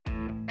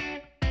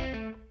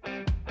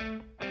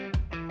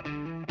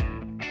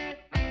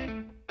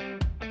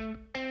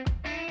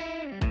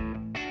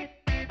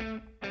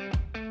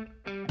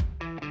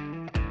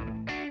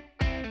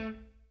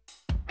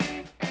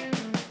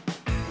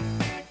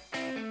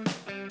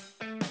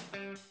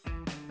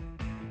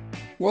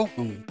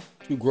Welcome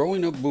to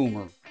Growing Up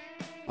Boomer.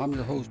 I'm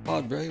your host,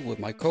 Padre, with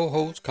my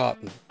co-host,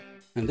 Cotton.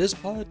 And this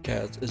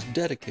podcast is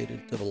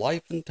dedicated to the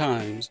life and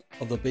times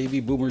of the baby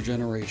boomer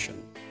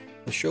generation.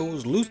 The show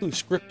is loosely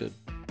scripted,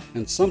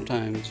 and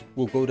sometimes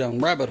we'll go down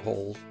rabbit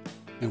holes,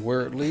 and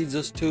where it leads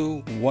us to,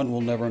 one will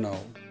never know.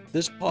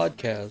 This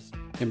podcast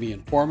can be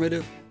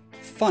informative,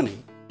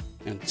 funny,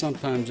 and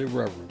sometimes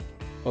irreverent.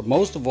 But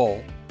most of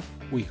all,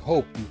 we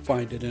hope you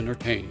find it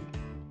entertaining.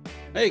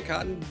 Hey,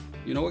 Cotton,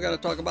 you know what we got to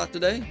talk about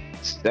today?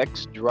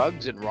 Sex,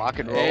 drugs, and rock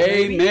and roll.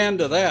 Amen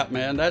to that,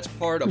 man. That's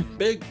a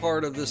big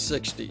part of the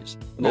 60s.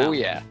 Now, oh,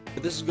 yeah.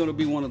 This is going to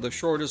be one of the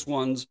shortest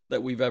ones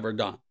that we've ever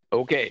done.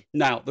 Okay.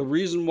 Now, the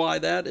reason why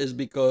that is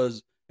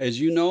because, as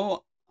you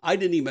know, I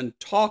didn't even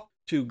talk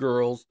to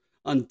girls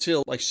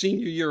until like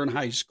senior year in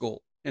high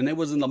school. And it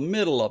was in the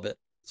middle of it.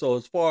 So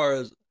as far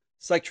as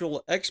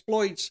sexual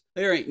exploits,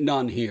 there ain't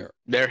none here.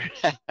 There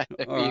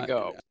you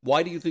go.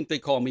 Why do you think they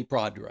call me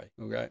Padre?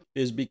 Okay.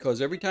 Is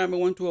because every time I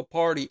went to a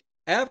party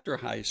after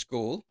high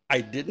school,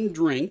 I didn't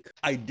drink,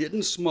 I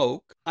didn't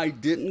smoke, I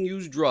didn't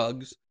use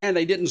drugs, and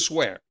I didn't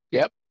swear.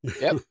 Yep.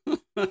 That's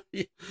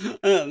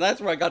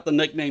where I got the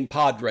nickname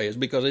Padre, is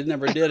because I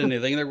never did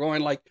anything. They're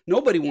going like,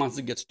 nobody wants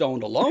to get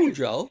stoned alone,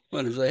 Joe.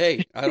 And I say,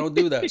 hey, I don't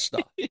do that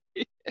stuff.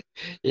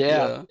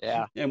 Yeah.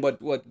 And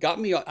what got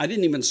me, I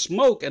didn't even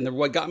smoke. And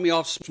what got me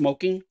off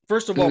smoking,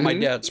 first of all, my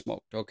dad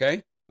smoked,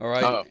 okay? All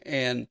right. Oh.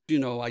 And,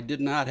 I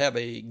did not have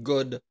a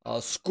good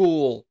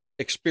school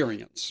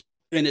experience.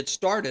 And it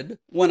started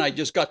when I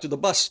just got to the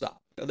bus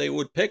stop. They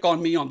would pick on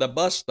me on the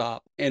bus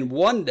stop. And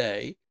one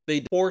day,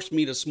 they forced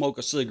me to smoke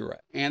a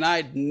cigarette. And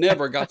I'd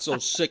never got so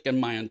sick in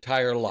my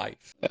entire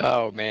life.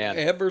 Oh, man.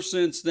 Ever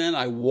since then,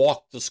 I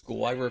walked to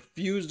school. I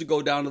refused to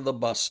go down to the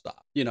bus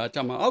stop. I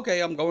tell them,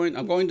 okay, I'm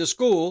going to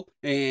school.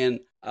 And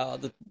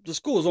the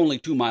school is only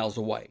 2 miles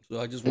away. So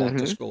I just walk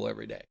to school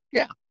every day.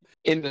 Yeah.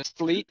 In the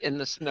sleet, in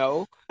the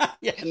snow.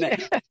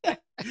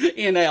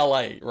 In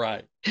L.A.,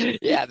 right.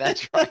 Yeah,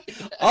 that's right.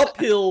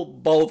 Uphill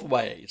both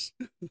ways.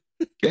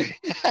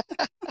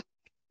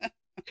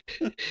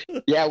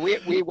 Yeah,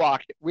 we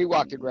walked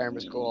to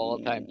grammar school all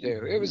the time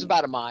too. It was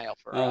about a mile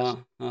for us.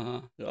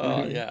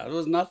 Yeah, it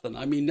was nothing.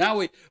 I mean,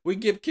 now we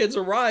give kids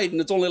a ride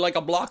and it's only like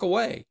a block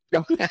away.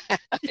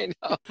 I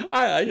know.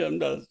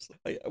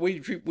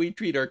 We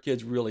treat our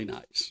kids really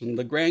nice, and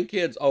the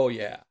grandkids. Oh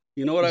yeah.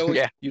 You know what I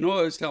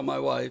always tell my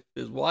wife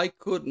is, why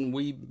couldn't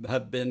we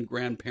have been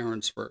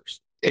grandparents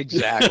first?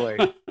 Exactly.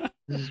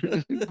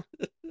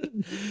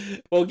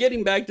 Well,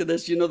 getting back to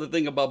this, the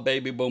thing about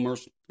baby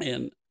boomers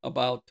and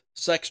about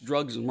sex,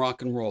 drugs, and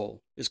rock and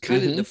roll is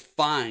kind of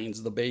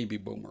defines the baby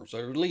boomers,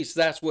 or at least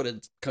that's what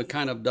it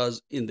kind of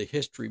does in the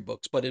history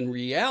books. But in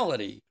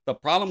reality, the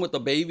problem with the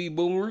baby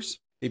boomers,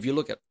 if you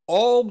look at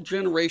all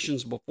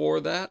generations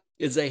before that,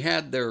 is they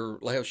had their,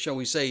 shall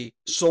we say,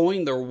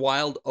 sowing their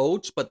wild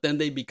oats, but then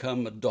they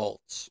become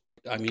adults.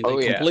 I mean,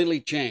 they completely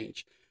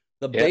change.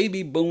 The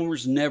baby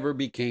boomers never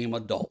became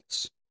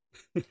adults.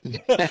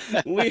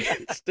 We'd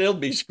still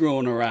be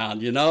screwing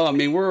around, I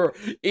mean, we're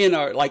in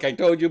our, like I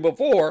told you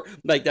before,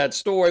 like that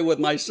story with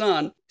my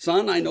son.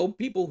 Son, I know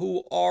people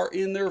who are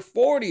in their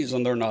 40s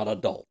and they're not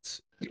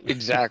adults.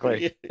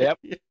 Exactly. Yep.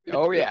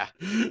 Oh, yeah.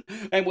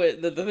 And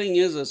the thing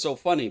is, it's so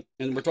funny,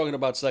 and we're talking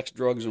about sex,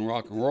 drugs, and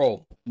rock and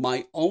roll.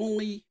 My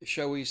only,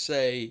 shall we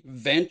say,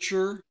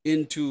 venture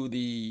into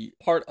the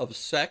part of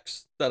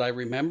sex that I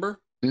remember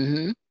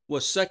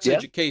was sex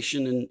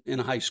education in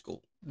high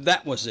school.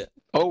 That was it.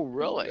 Oh,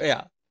 really?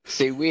 Yeah.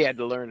 See, we had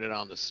to learn it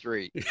on the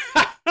street.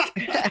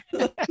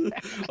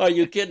 Are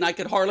you kidding? I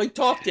could hardly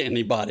talk to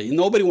anybody.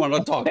 Nobody wanted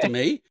to talk to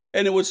me.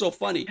 And it was so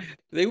funny.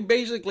 They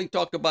basically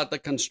talked about the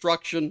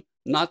construction,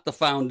 not the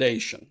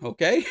foundation.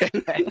 Okay?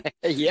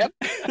 Yep.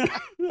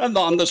 And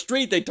on the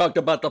street, they talked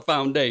about the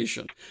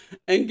foundation.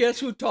 And guess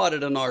who taught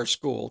it in our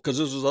school? Because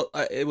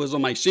it was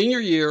my senior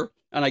year,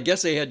 and I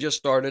guess they had just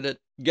started it.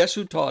 Guess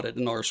who taught it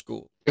in our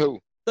school? Who?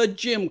 The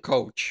gym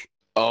coach.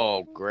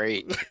 Oh,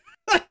 great.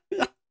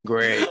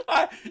 Great.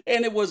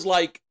 And it was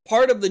like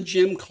part of the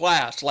gym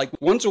class, like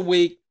once a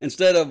week,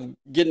 instead of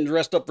getting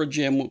dressed up for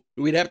gym,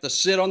 we'd have to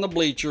sit on the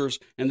bleachers,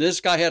 and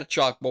this guy had a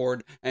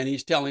chalkboard, and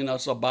he's telling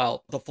us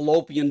about the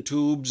fallopian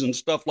tubes and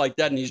stuff like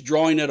that, and he's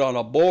drawing it on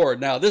a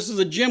board. Now, this is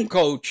a gym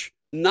coach,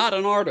 not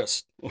an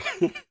artist.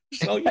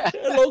 So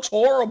it looks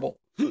horrible.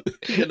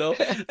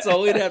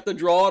 So we'd have to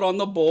draw it on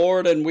the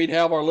board, and we'd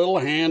have our little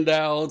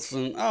handouts,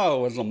 and it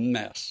was a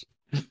mess.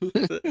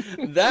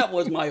 That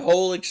was my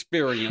whole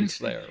experience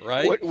there,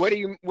 right? What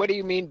do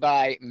you mean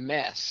by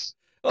mess?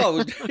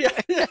 Oh, yeah.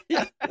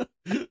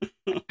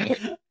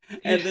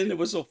 And then it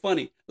was so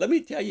funny. Let me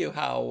tell you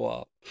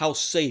how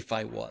safe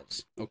I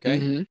was.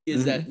 Okay,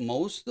 that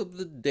most of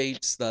the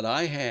dates that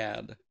I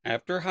had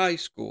after high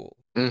school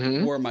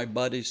were my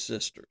buddy's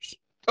sisters.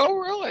 Oh,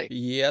 really?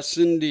 Yes,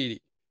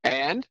 indeed.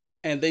 And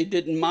they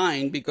didn't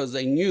mind because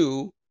they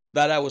knew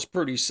that I was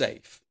pretty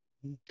safe.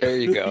 There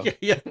you go.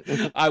 Yeah.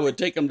 I would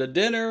take them to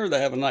dinner. They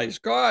have a nice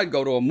car. I'd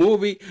go to a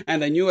movie, and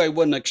they knew I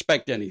wouldn't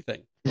expect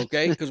anything.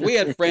 Okay, because we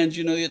had friends,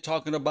 you're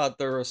talking about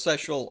their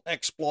sexual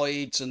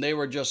exploits, and they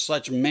were just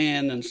such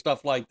men and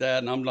stuff like that.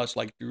 And I'm just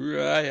like,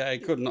 I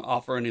couldn't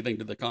offer anything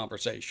to the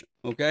conversation.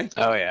 Okay.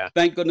 Oh yeah.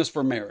 Thank goodness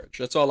for marriage.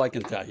 That's all I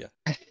can tell you.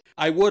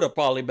 I would have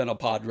probably been a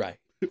padre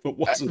if it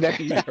wasn't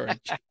for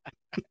marriage.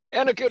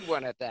 And a good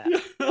one at that.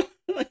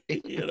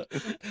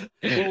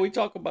 When we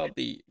talk about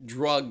the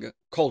drug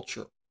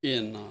culture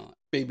in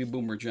baby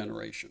boomer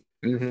generation,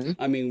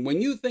 I mean,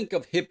 when you think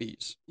of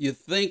hippies, you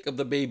think of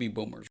the baby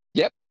boomers.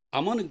 Yep.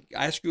 I'm going to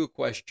ask you a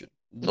question.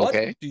 What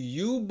do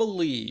you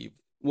believe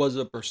was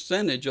a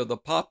percentage of the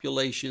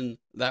population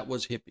that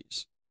was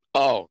hippies?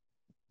 Oh,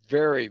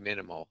 very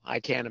minimal. I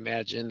can't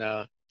imagine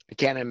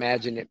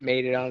it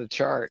made it on the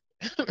chart.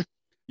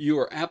 You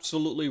are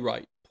absolutely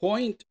right.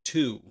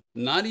 0.2,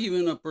 not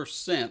even a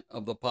percent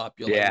of the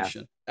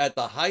population at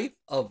the height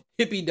of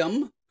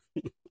hippiedom,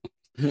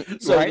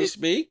 so to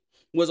speak,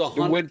 was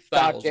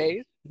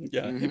 100,000.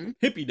 Yeah,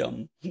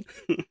 hippiedom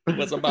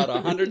was about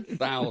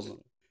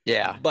 100,000.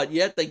 Yeah. But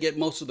yet they get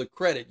most of the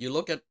credit. You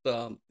look at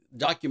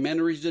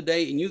documentaries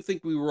today, and you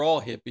think we were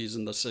all hippies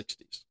in the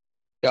 60s.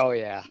 Oh,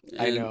 yeah.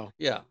 I know.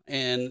 Yeah,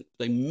 and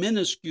a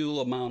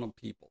minuscule amount of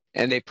people.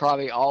 And they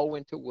probably all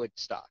went to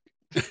Woodstock.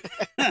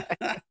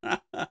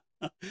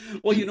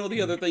 Well,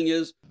 the other thing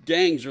is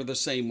gangs are the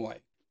same way.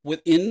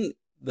 Within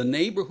the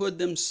neighborhood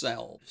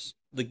themselves,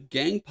 the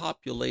gang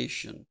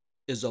population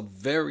is a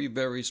very,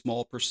 very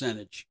small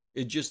percentage.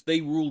 It just,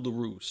 they rule the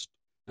roost.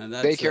 And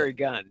that's they carry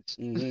guns.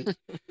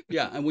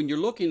 Yeah, and when you're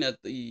looking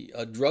at the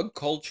drug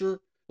culture,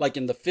 like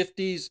in the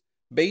 50s,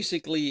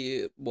 basically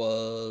it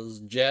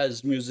was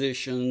jazz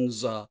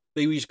musicians.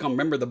 They used to come,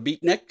 remember the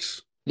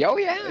beatniks? Oh,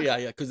 yeah.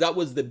 Yeah, because that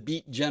was the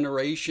beat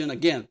generation.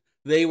 Again,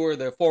 they were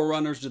the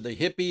forerunners to the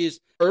hippies.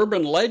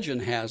 Urban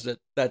legend has it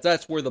that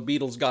that's where the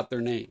Beatles got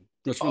their name.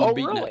 It's from the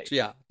beatniks.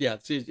 Really? Yeah.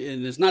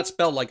 And it's not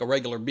spelled like a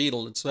regular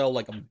Beatle. It's spelled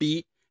like a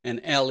beat and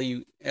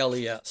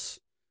L-E-S.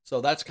 So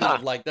that's kind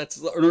of like, that's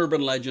an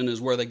urban legend is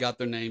where they got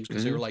their names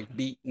because they were like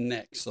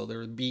beatniks. So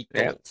they're Beatles.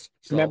 Yeah.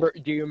 So,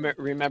 do you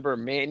remember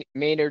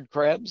Maynard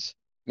Krebs?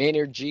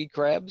 Maynard G.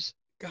 Krebs?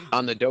 God.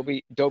 On the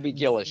Dobie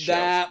Gillis show.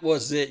 That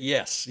was it.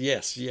 Yes.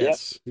 Yep.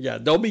 Yeah.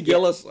 Dobie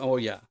Gillis. Oh,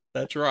 yeah.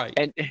 That's right.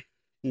 And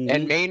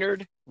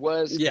Maynard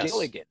was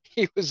Gilligan.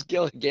 He was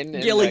Gilligan.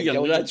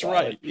 Gilligan, that's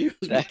right. He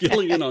was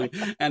Gilligan.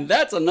 And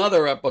that's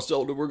another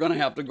episode that we're going to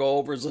have to go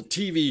over is the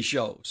TV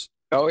shows.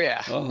 Oh,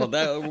 yeah. Oh,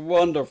 that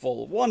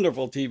wonderful,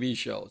 wonderful TV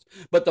shows.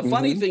 But the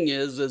funny thing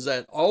is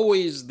that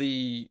always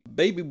the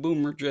baby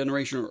boomer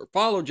generation or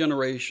follow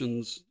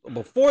generations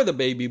before the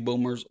baby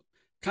boomers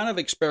kind of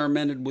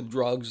experimented with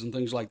drugs and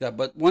things like that.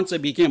 But once they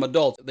became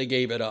adults, they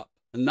gave it up.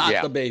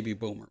 Not the baby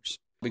boomers.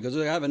 Because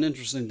I have an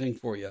interesting thing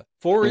for you.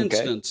 For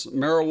instance,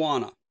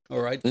 marijuana, all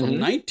right, from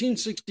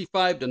 1965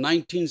 to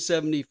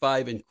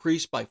 1975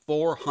 increased by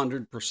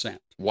 400%.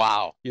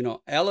 Wow.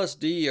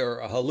 LSD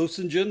or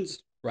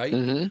hallucinogens,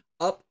 right?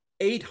 Up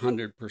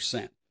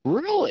 800%.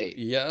 Really?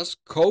 Yes.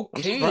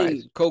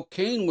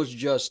 Cocaine was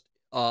just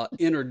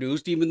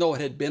introduced, even though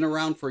it had been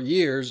around for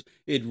years.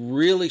 It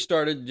really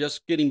started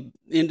just getting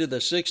into the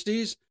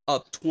 60s,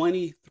 up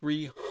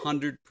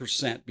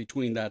 2,300%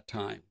 between that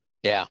time.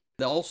 Yeah.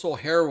 Also,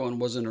 heroin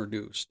was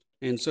introduced.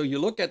 And so you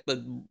look at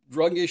the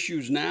drug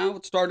issues now,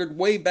 it started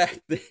way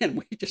back then.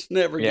 We just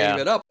never gave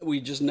it up.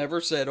 We just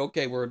never said,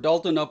 okay, we're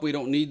adult enough, we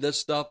don't need this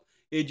stuff.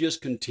 It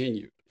just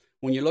continued.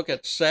 When you look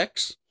at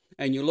sex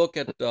and you look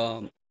at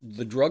the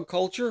drug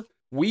culture,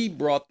 we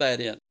brought that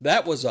in.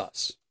 That was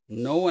us,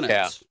 no one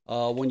else.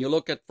 When you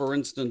look at, for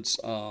instance,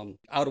 out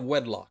of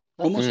wedlock,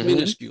 almost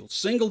minuscule,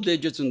 single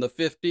digits in the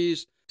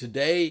 50s.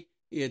 Today,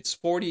 it's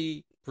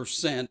 40%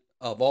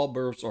 of all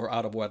births are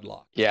out of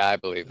wedlock. Yeah, I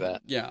believe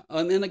that. Yeah.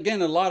 And then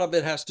again, a lot of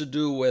it has to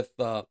do with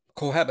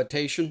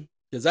cohabitation,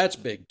 because that's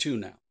big too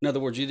now. In other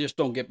words, you just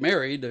don't get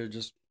married, they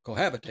just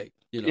cohabitate.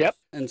 Yep.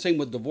 And same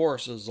with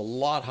divorce is a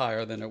lot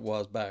higher than it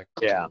was back.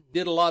 Yeah.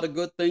 Did a lot of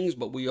good things,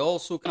 but we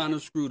also kind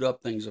of screwed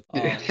up things.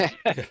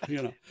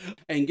 And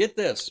get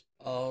this,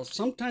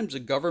 sometimes the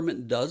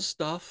government does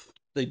stuff.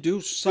 They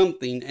do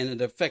something and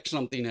it affects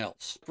something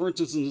else. For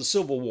instance, in the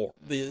Civil War,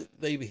 they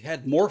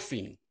had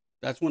morphine.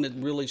 That's when it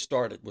really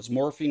started, was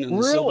morphine in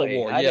the Civil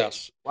War.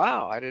 Yes.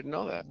 Wow, I didn't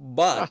know that.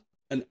 But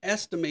an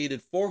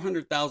estimated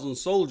 400,000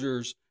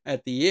 soldiers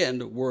at the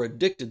end were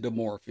addicted to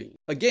morphine.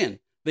 Again,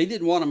 they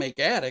didn't want to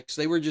make addicts.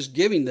 They were just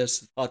giving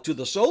this to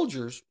the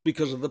soldiers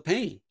because of the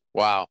pain.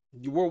 Wow.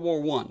 World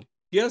War I.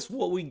 Guess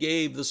what we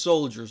gave the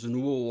soldiers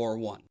in World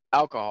War I?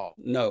 Alcohol.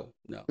 No.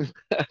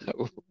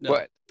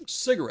 What?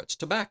 Cigarettes,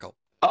 tobacco.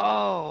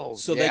 Oh,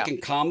 so they can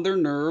calm their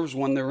nerves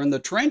when they're in the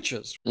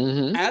trenches.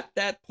 Mm-hmm. At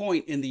that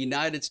point in the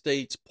United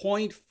States,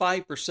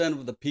 0.5%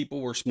 of the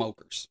people were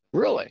smokers.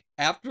 Really?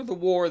 After the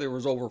war, there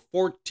was over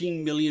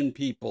 14 million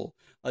people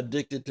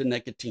addicted to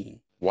nicotine.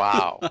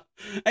 Wow.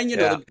 And,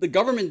 the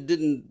government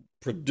didn't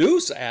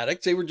produce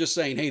addicts. They were just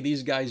saying, hey,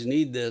 these guys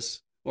need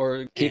this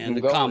to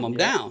calm them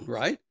down,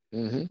 right?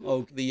 Mm-hmm.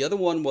 Oh, the other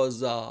one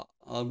was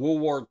World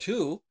War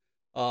II,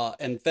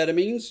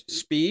 amphetamines,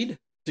 speed,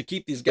 to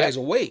keep these guys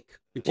awake,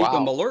 to keep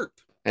them alert.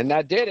 And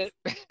that did it.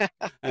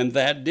 And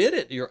that did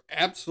it. You're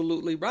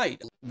absolutely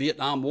right.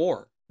 Vietnam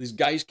War. These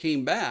guys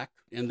came back,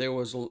 and there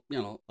was,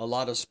 a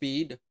lot of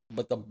speed.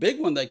 But the big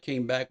one that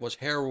came back was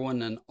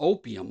heroin and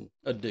opium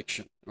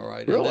addiction. All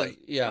right. Really?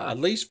 Yeah. At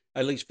least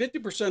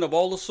 50% of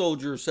all the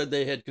soldiers said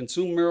they had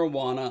consumed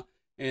marijuana,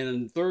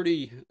 and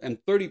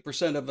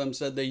 30% of them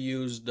said they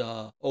used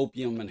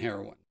opium and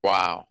heroin.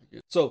 Wow.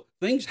 So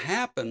things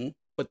happen,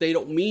 but they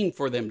don't mean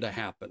for them to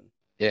happen.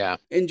 Yeah.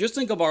 And just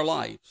think of our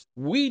lives.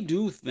 We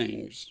do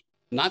things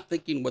not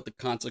thinking what the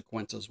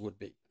consequences would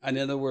be. And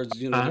in other words,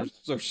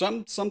 there's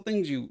some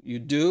things you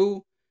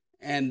do,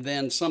 and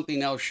then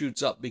something else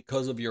shoots up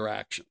because of your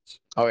actions.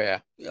 Oh, yeah.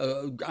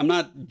 I'm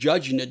not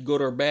judging it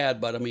good or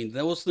bad, but I mean,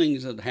 those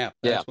things that happen.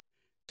 Yeah.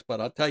 But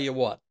I'll tell you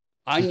what,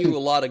 I knew a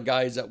lot of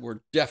guys that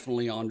were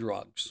definitely on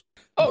drugs.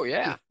 Oh,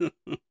 yeah.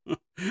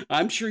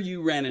 I'm sure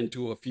you ran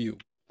into a few.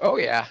 Oh,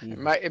 yeah.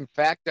 In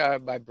fact,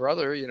 my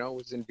brother,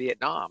 was in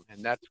Vietnam,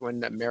 and that's when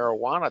the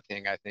marijuana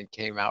thing, I think,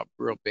 came out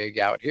real big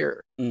out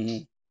here.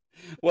 Mm-hmm.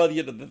 Well,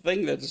 the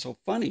thing that's so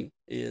funny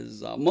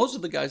is most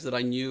of the guys that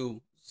I knew,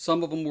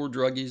 some of them were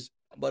druggies,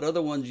 but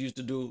other ones used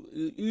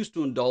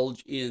to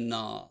indulge in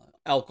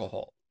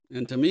alcohol.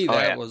 And to me,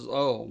 that was,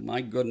 oh my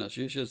goodness,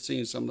 you should have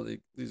seen some of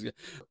these guys.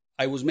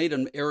 I was made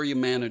an area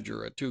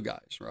manager at Two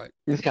Guys, right?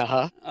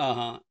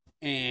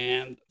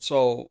 And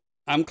so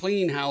I'm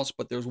cleaning house,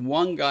 but there's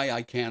one guy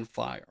I can't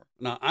fire.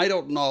 Now, I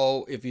don't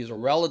know if he's a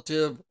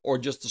relative or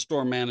just the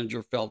store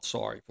manager felt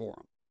sorry for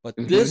him. But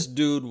this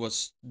dude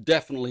was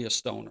definitely a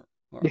stoner.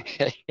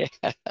 Right.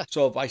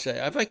 So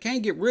if I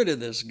can't get rid of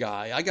this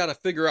guy, I got to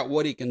figure out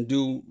what he can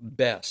do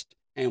best.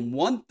 And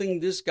one thing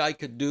this guy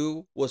could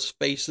do was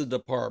face the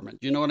department.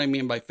 You know what I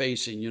mean by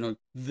facing?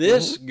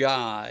 This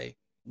guy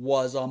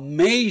was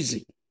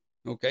amazing.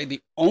 Okay.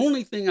 The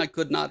only thing I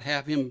could not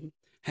have him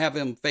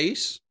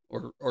face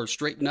or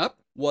straighten up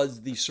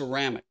was the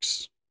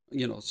ceramics.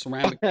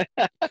 Ceramic,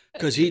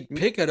 because he'd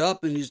pick it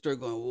up and he'd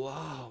start going,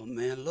 wow,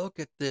 man, look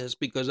at this.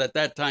 Because at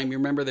that time, you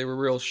remember they were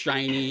real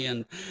shiny,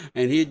 and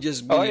he'd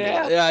just be,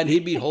 and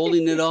he'd be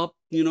holding it up,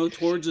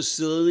 towards the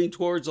ceiling,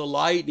 towards the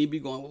light, and he'd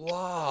be going,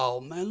 wow,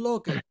 man,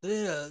 look at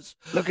this.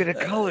 Look at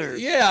the colors.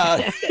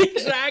 Yeah,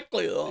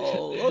 exactly.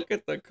 Oh, look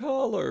at the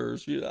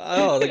colors.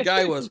 The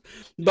guy was,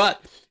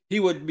 but he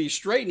would be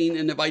straightening,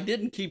 and if I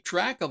didn't keep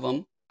track of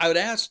him, I would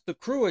ask the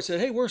crew, I said,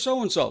 hey, where's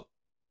so-and-so?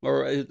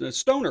 Or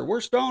Stoner,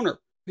 where's Stoner?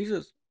 He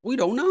says, we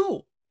don't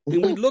know.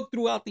 And we looked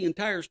throughout the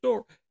entire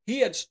store.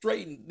 He had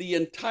straightened the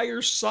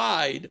entire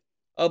side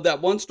of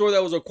that one store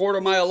that was a quarter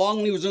mile long,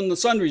 and he was in the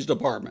sundries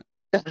department.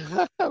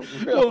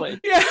 Really?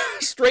 Yeah,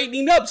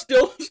 straightening up,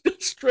 still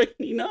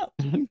straightening up.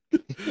 And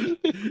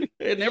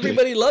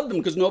everybody loved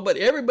him because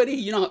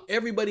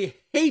everybody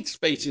hates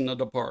facing the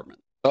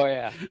department. Oh,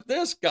 yeah.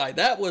 This guy,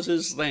 that was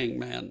his thing,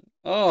 man.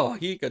 Oh,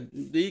 he could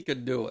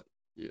do it.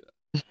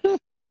 Yeah.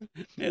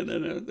 And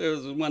then there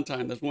was one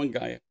time, there's one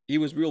guy, he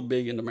was real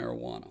big into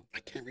marijuana. I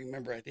can't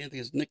remember. I think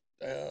his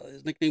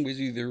nickname was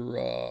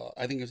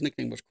I think his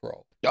nickname was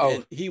Crow. Oh.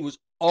 And he was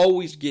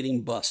always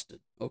getting busted,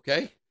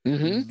 okay?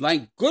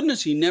 Thank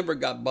goodness he never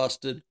got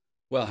busted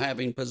while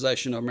having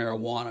possession of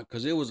marijuana,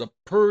 because it was a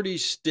pretty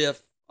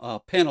stiff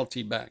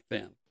penalty back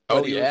then.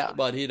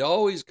 But he'd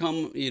always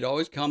come and he'd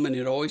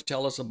always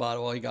tell us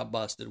about, he got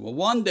busted. Well,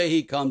 one day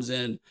he comes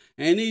in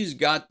and he's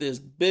got this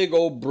big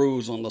old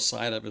bruise on the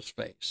side of his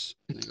face.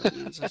 And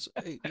he goes,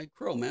 hey,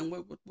 Crow, man,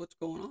 what's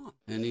going on?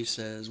 And he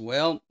says,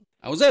 well,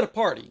 I was at a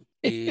party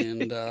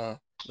and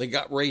they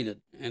got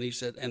raided. And he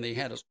said, and they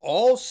had us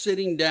all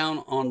sitting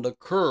down on the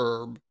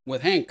curb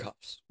with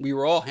handcuffs. We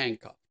were all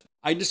handcuffed.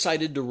 I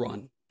decided to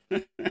run.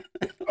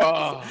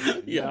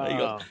 Oh,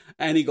 yeah.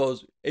 No. He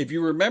goes, if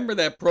you remember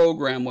that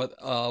program with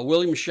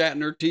William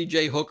Shatner,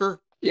 T.J.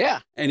 Hooker? Yeah.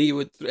 And he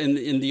would,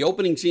 in the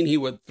opening scene, he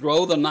would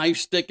throw the knife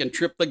stick and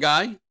trip the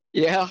guy.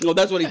 Yeah. Well,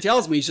 that's what he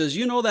tells me. He says,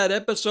 you know that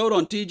episode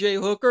on T.J.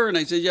 Hooker? And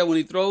I said, yeah, when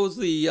he throws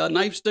the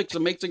knife sticks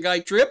and makes a guy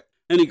trip?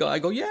 And I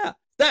go, yeah,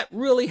 that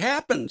really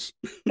happens.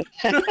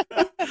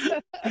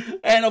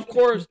 And of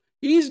course,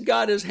 he's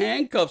got his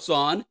handcuffs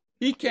on.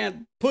 He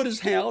can't put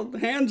his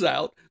hands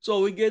out,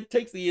 so he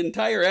takes the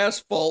entire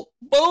asphalt,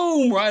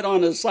 boom, right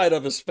on the side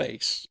of his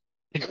face.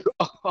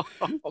 Oh,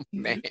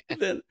 man.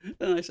 Then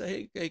I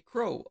say, hey,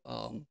 Crow,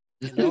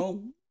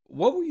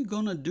 what were you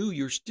going to do?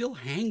 You're still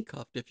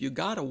handcuffed. If you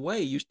got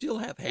away, you still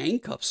have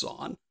handcuffs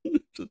on.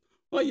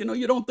 Well,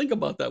 you don't think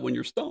about that when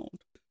you're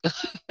stoned.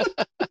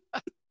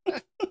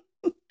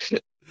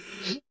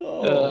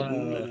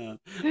 Oh,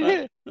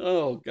 man.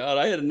 Oh, God.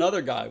 I had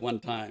another guy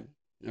one time.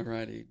 All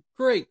righty.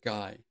 Great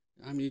guy.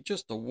 I mean,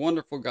 just a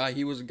wonderful guy.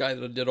 He was a guy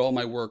that did all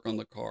my work on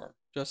the car.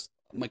 Just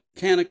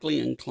mechanically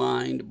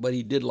inclined, but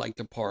he did like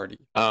to party.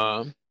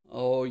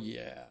 Oh,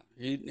 yeah.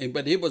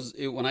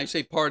 When I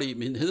say party, I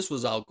mean, this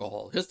was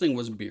alcohol. His thing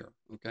was beer,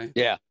 okay?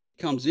 Yeah.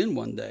 He comes in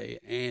one day,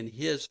 and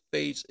his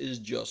face is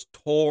just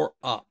tore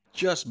up,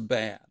 just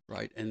bad,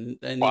 right? And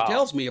Wow. He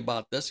tells me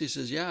about this. He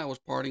says, yeah, I was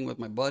partying with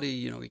my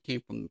buddy. He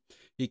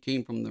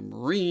came from the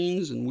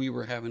Marines, and we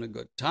were having a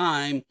good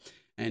time.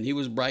 And he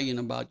was bragging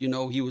about,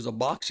 he was a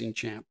boxing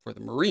champ for the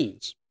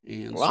Marines.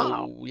 And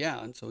Wow. so,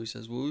 yeah. And so he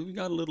says, well, we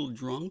got a little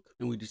drunk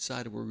and we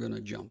decided we're going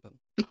to jump him.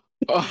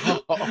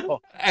 Oh,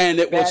 And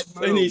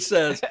and he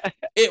says,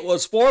 it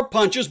was 4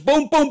 punches,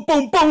 boom, boom,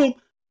 boom, boom,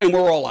 and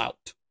we're all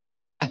out.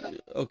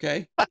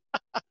 Okay.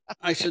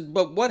 I said,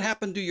 but what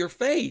happened to your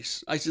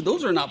face? I said,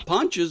 those are not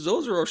punches.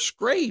 Those are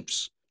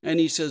scrapes. And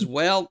he says,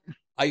 well,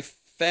 I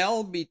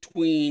fell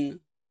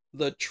between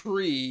the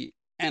tree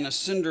and a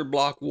cinder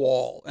block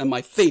wall, and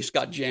my face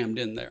got jammed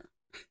in there.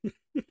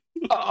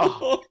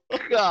 Oh,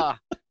 God.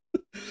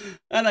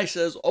 And I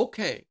says,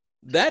 okay,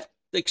 that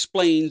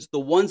explains the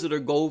ones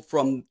that go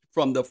from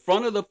the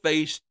front of the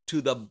face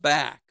to the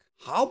back.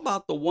 How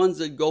about the ones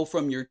that go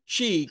from your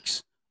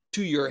cheeks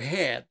to your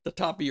head, the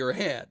top of your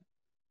head?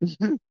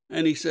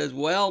 And he says,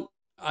 well,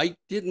 I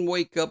didn't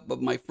wake up,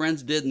 but my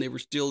friends did, and they were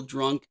still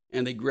drunk,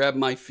 and they grabbed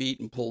my feet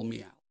and pulled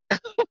me out.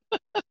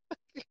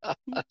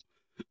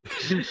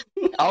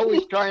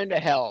 Always trying to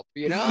help,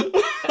 Yeah,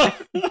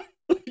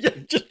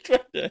 just trying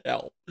to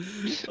help.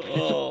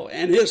 Oh,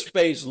 and his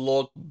face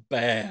looked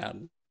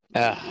bad.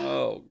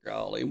 Oh,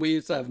 golly. We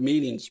used to have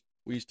meetings.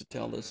 We used to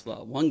tell this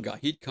one guy,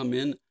 he'd come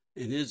in,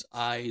 and his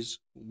eyes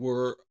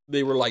were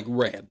like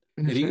red.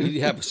 And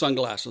he'd have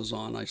sunglasses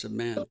on. I said,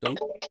 man,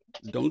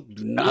 do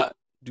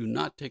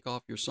not take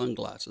off your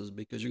sunglasses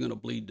because you're going to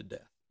bleed to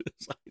death.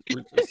 It's like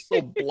we're just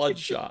so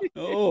bloodshot.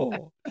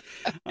 Oh,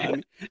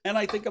 and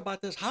I think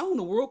about this. How in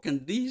the world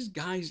can these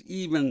guys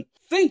even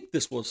think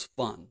this was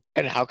fun?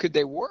 And how could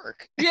they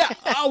work? Yeah.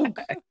 Oh,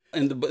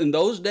 in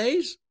those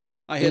days,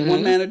 I had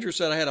one manager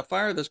said I had to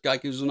fire this guy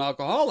because he was an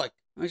alcoholic.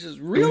 I says,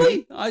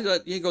 really?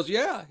 He goes,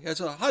 yeah. I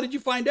said, how did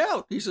you find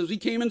out? He says, he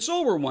came in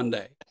sober one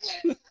day.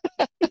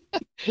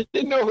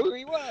 Didn't know who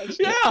he was.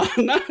 Yeah,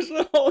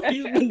 so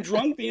he's been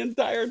drunk the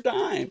entire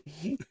time.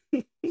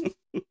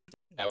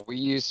 We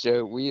used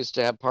to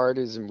have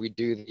parties, and we'd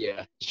do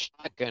the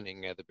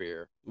shotgunning of the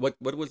beer. What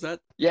was that?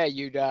 Yeah,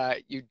 you'd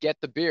get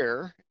the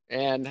beer,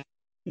 and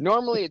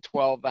normally a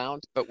 12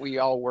 ounce, but we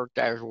all worked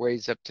our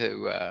ways up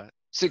to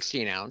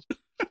 16 ounce.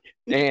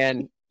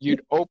 And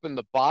you'd open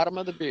the bottom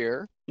of the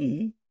beer,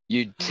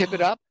 you'd tip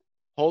it up,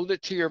 hold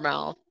it to your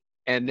mouth,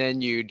 and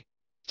then you'd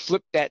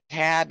flip that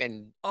tab,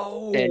 and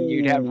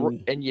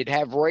you'd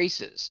have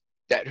races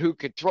that who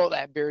could throw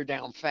that beer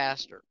down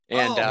faster.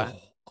 And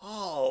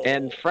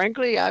and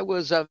frankly, I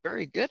was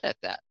very good at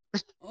that.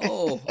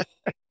 Oh,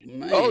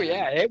 man. Oh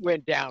yeah, it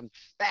went down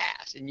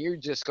fast, and you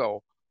just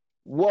go,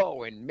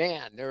 whoa, and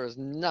man, there was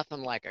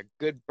nothing like a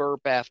good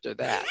burp after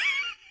that.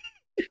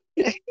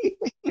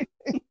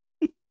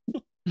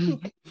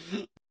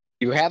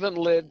 You haven't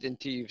lived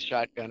until you've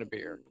shotgun a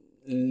beer.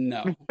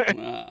 No,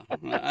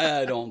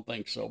 I don't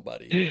think so,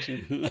 buddy.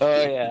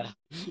 Oh yeah,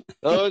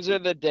 those are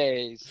the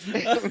days.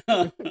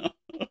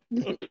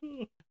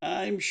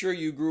 I'm sure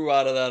you grew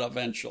out of that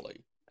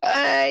eventually.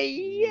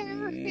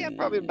 Yeah,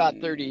 probably about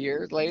 30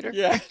 years later.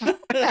 Yeah,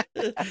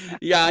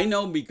 yeah, I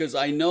know, because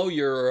I know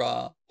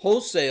your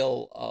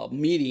wholesale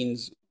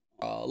meetings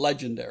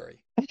legendary.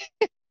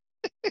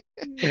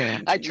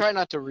 I try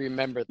not to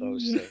remember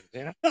those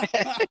things.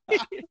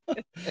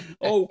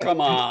 Oh,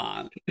 come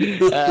on.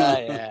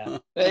 Yeah,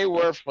 they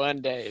were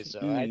fun days, so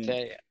I tell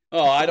you.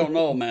 Oh, I don't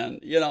know, man.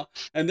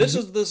 And this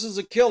is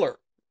a killer.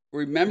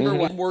 Remember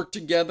when we worked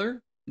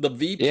together? The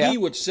VP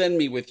would send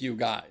me with you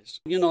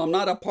guys. I'm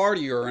not a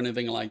partier or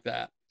anything like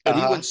that. But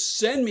he would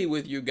send me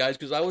with you guys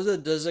because I was a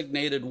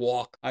designated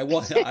walk. I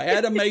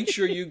had to make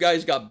sure you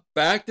guys got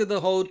back to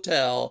the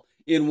hotel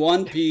in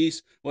one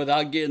piece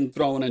without getting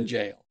thrown in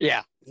jail.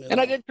 Yeah.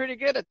 And I did pretty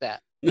good at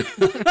that.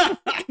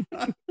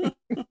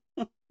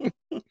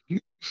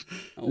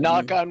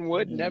 Knock on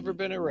wood, never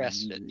been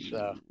arrested.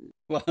 So,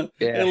 well,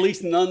 at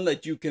least none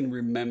that you can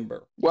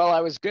remember. Well, I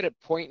was good at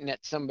pointing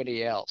at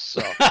somebody else.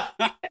 So,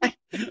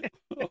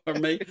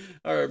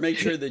 or make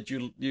sure that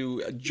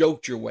you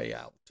joked your way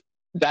out.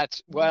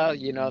 That's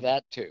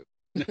that too.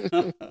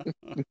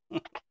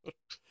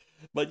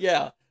 But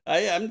yeah,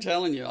 I'm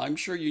telling you, I'm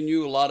sure you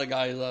knew a lot of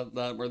guys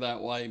that were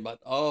that way. But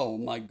oh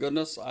my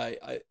goodness,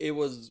 it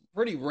was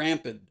pretty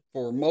rampant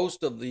for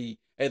most of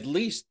at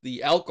least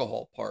the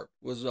alcohol part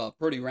was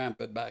pretty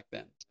rampant back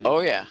then.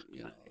 Oh yeah,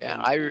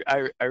 I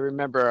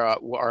remember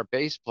our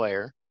bass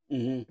player.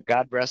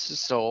 God rest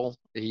his soul.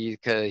 He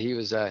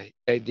was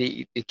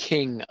the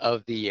king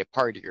of the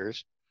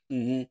partiers,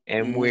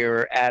 and we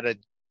were at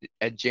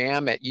a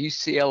jam at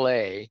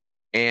UCLA,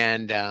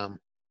 and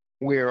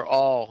we were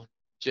all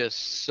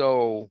just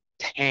so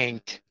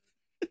tanked,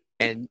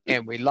 and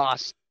we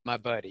lost my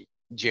buddy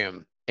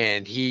Jim,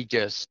 and he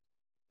just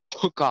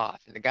took off,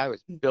 and the guy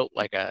was built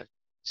like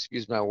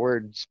excuse my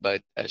words,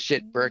 but a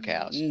shit brick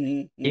house.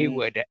 He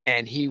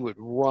would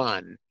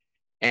run,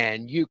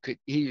 and he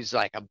was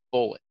like a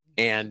bullet.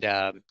 And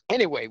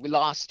anyway, we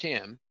lost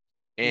him,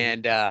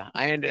 and I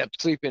ended up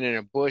sleeping in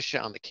a bush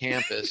on the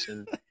campus,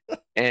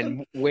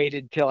 and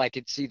waited till I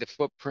could see the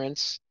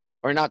footprints,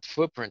 or not the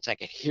footprints. I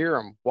could hear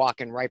them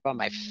walking right by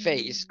my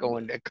face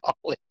going to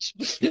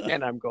college,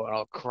 and I'm going,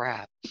 oh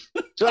crap.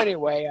 So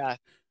anyway,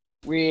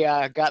 we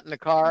got in the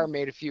car,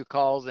 made a few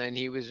calls, and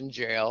he was in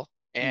jail.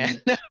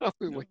 And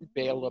we went and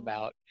bailed him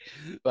out.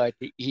 But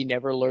he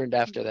never learned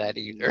after that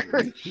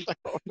either.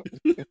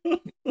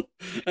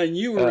 And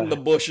you were in the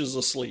bushes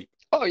asleep.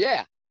 Oh,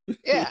 yeah.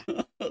 Yeah.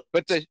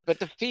 But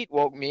the feet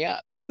woke me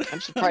up. I'm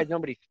surprised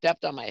nobody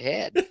stepped on my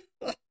head.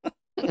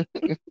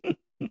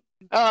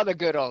 Oh, the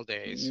good old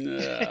days.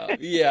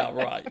 Yeah,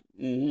 right.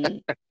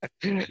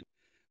 Mm-hmm.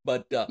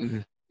 But,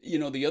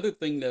 the other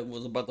thing that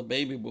was about the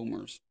baby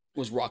boomers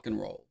was rock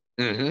and roll.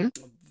 Mm-hmm.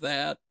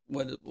 That,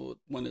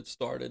 when it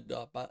started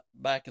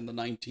back in the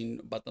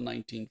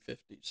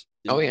 1950s.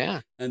 Oh,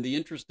 yeah. And the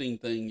interesting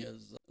thing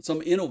is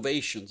some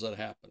innovations that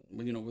happened,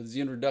 with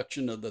the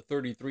introduction of the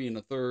 33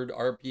 1/3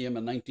 RPM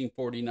in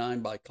 1949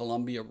 by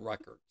Columbia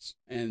Records.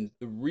 And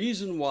the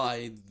reason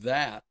why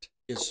that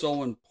is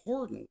so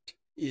important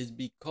is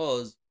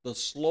because the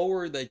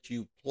slower that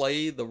you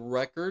play the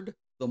record,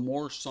 the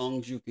more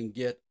songs you can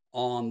get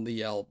on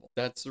the album.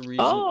 That's the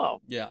reason.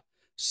 Oh. Yeah.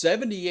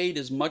 78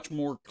 is much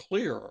more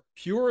clearer.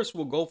 Purists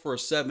will go for a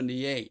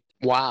 78.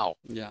 Wow.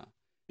 Yeah.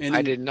 And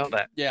I didn't know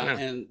that. Yeah.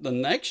 And the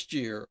next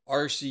year,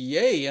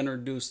 RCA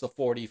introduced the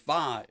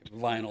 45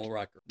 vinyl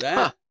record.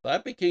 That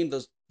became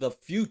the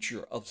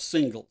future of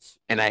singles.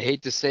 And I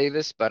hate to say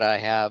this, but I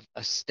have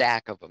a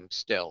stack of them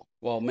still.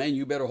 Well, man,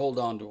 you better hold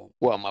on to them.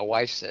 Well, my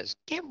wife says,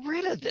 get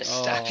rid of this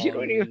stuff. You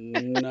don't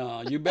even...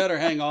 No, you better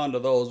hang on to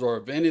those, or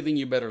if anything,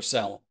 you better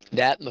sell them.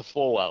 That and the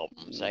full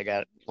albums. I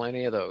got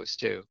plenty of those,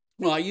 too.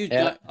 Well,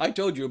 I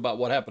told you about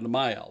what happened to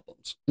my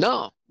albums.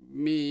 No.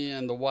 Me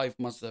and the wife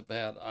must have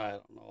had,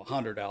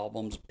 100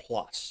 albums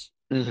plus.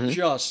 Mm-hmm.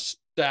 Just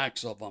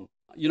stacks of them.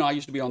 I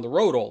used to be on the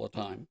road all the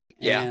time.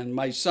 Yeah. And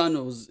my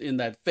son was in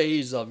that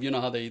phase of,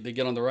 how they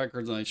get on the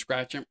records and they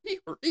scratch them,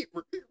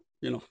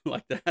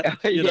 like that.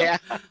 Yeah.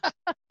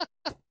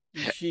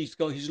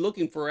 He's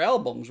looking for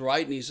albums,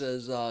 right? And he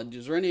says,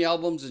 is there any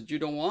albums that you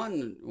don't want?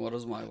 And what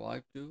does my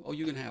wife do? Oh,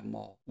 you can have them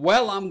all.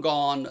 Well, I'm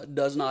gone.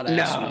 Does not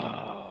ask me.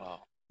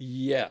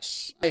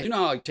 Yes. You know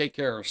how I take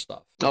care of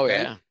stuff. Okay? Oh,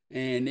 yeah.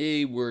 And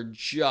they were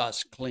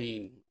just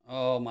clean.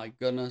 Oh, my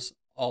goodness.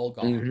 All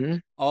gone. Mm-hmm.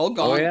 All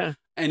gone. Oh, yeah.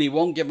 And he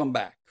won't give them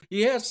back.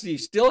 He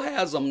still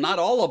has them, not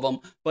all of them,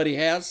 but he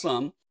has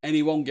some, and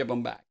he won't give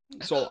them back.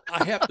 So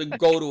I have to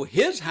go to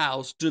his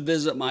house to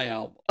visit my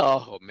album.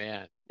 Oh,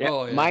 man. Yeah.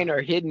 Oh, yeah. Mine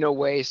are hidden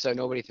away so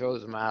nobody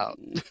throws them out.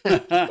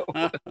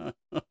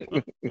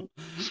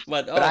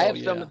 But I have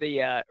some of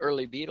the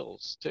early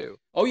Beatles, too.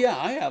 Oh, yeah,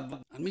 I have.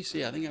 Let me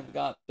see. I think I've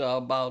got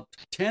about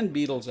 10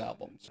 Beatles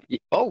albums.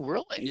 Oh,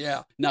 really?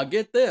 Yeah. Now,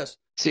 get this.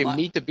 See,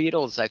 Meet the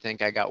Beatles, I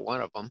think I got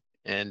one of them.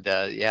 And,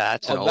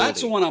 that's an oldie.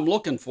 That's the one I'm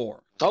looking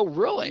for. Oh,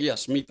 really?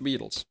 Yes, Meet the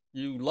Beatles.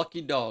 You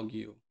lucky dog,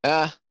 you.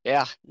 Yeah.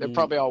 They're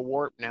probably all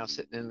warped now,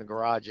 sitting in the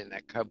garage in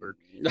that cupboard.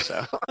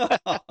 So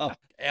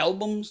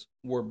albums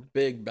were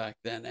big back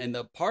then, and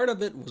the part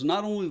of it was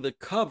not only the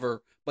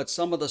cover, but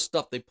some of the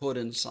stuff they put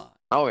inside.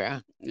 Oh, yeah.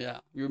 Yeah.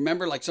 You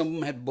remember, like, some of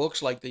them had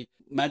books like the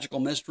Magical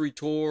Mystery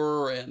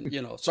Tour and,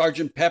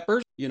 Sgt.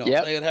 Pepper's.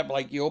 Yep. They'd have,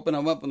 like, you open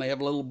them up and they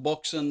have little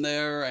books in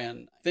there.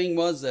 And the thing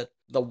was that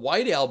the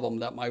White Album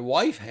that my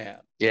wife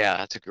had. Yeah,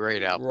 that's a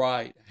great album.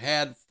 Right.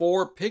 Had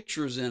 4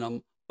 pictures in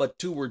them, but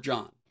 2 were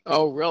John.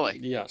 Oh, really?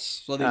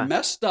 Yes. So they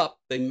messed up.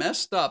 They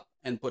messed up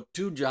and put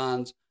 2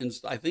 Johns. And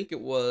I think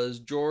it was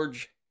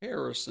George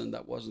Harrison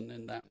that wasn't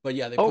in that. But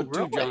yeah, they put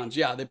 2 Johns.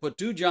 Yeah, they put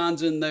 2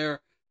 Johns in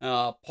there.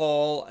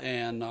 Paul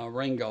and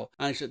Ringo.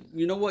 And I said,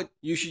 you know what?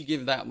 You should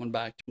give that one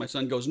back. My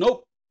son goes,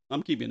 nope,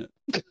 I'm keeping it.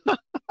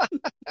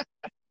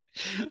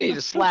 You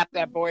just slap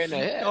that boy in the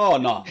head. Oh,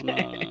 no.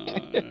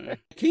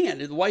 Can't.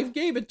 His wife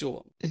gave it to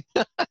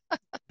him.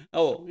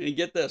 Oh, and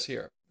get this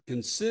here.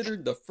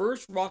 Considered the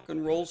first rock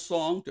and roll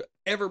song to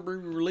ever be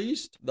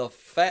released, The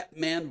Fat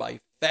Man by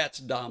Fats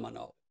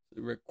Domino.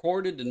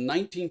 Recorded in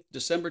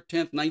December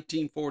 10th,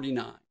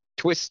 1949.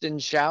 Twist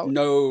and Shout?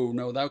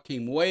 No, that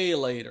came way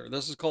later.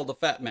 This is called The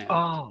Fat Man.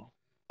 Oh,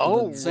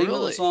 the name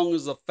of the song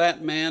is The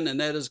Fat Man, and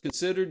that is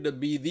considered to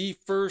be the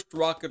first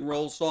rock and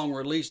roll song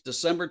released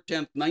December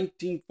 10th,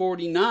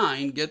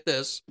 1949, get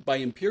this, by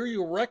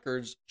Imperial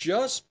Records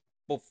just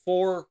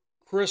before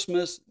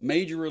Christmas.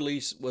 Major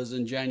release was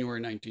in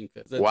January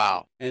 1950.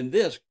 Wow. And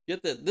this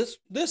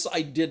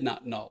I did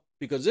not know,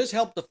 because this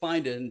helped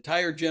define an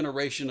entire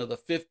generation of the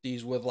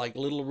 50s with like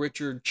Little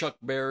Richard, Chuck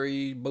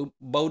Berry, Bo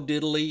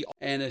Diddley,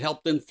 and it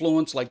helped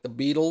influence like the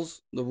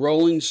Beatles, the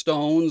Rolling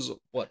Stones,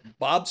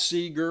 Bob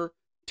Seger,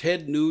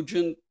 Ted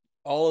Nugent,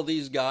 all of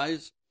these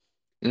guys.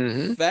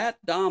 Mm-hmm. Fat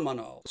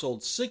Domino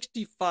sold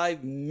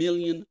 65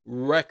 million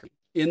records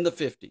in the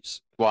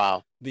 50s.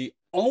 Wow. The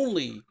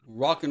only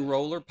rock and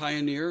roller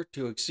pioneer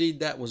to exceed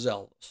that was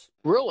Elvis.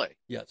 Really?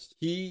 Yes.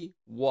 He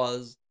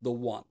was the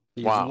one.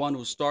 He's the one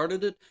who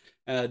started it.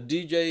 The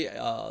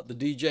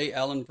DJ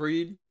Alan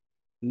Freed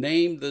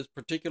named this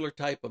particular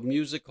type of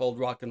music called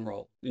rock and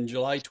roll in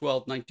July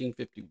 12,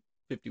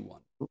 1951.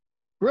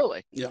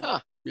 Really? Yeah. Huh.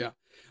 Yeah.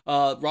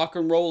 Rock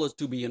and roll is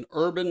to be an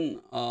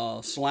urban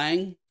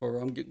slang for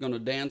I'm going to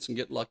dance and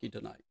get lucky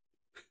tonight.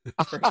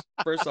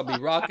 First I'll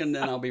be rocking,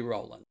 then I'll be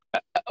rolling.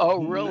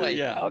 Oh, really?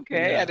 Yeah,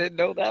 Okay, I yeah, didn't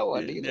know that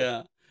one either.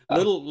 yeah.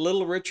 Oh,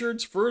 Little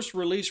Richard's first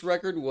release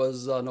record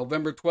was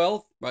November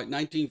 12th, right,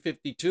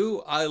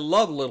 1952. I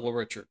love Little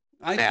Richard.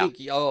 I yeah. think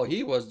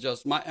he was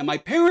just and my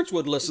parents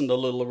would listen to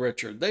Little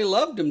Richard. They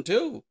loved him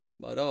too.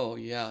 But oh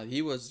yeah,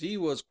 he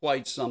was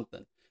quite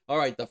something. All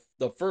right,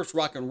 the first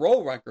rock and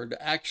roll record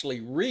to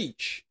actually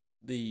reach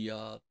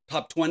the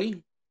top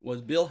 20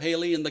 was Bill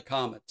Haley and the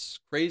Comets.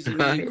 Crazy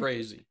Man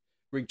Crazy.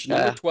 Reached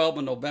number 12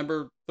 on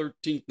November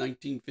 13th,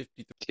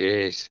 1953.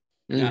 Jeez.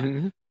 Now,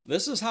 Mm-hmm.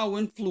 this is how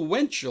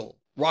influential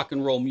rock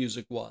and roll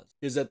music was,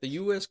 is that the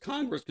U.S.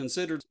 Congress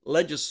considered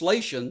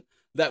legislation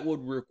that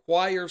would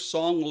require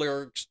song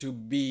lyrics to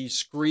be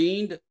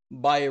screened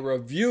by a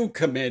review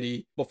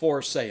committee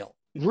before sale.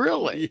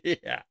 Really?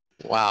 Yeah.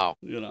 Wow.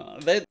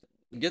 They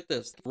get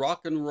this,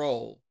 rock and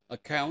roll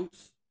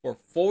accounts for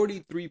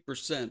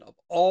 43% of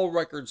all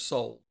records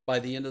sold by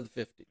the end of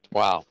the 50s.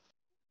 Wow.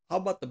 How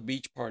about the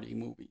Beach Party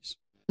movies?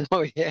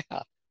 Oh, yeah.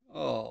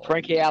 Oh,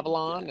 Frankie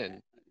Avalon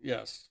and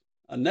yes.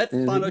 Annette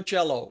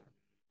Funicello.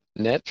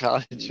 Annette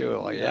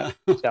Funicello, yeah.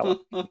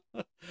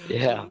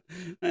 Yeah.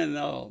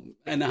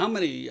 And how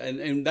many,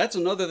 and that's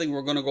another thing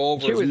we're going to go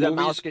over. She was movies. a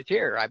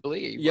Mouseketeer, I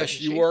believe. Yes,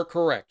 you were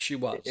correct. She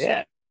was.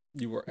 Yeah.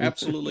 You were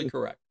absolutely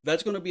correct.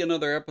 That's going to be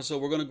another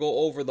episode. We're going to go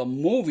over the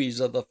movies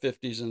of the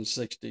 50s and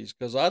 60s,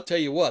 because I'll tell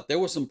you what, there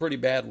were some pretty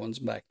bad ones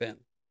back then.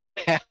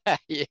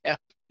 Yeah.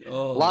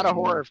 Oh, a lot of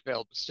horror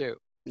films, too.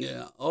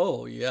 Yeah.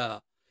 Oh, yeah.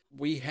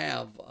 We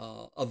have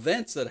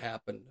events that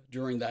happened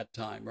during that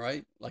time,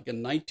 right? Like in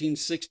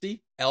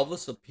 1960,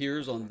 Elvis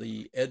appears on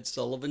the Ed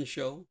Sullivan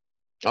Show.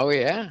 Oh,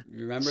 yeah.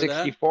 You remember 64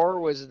 that? 64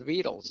 was the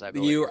Beatles, I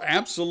believe. You're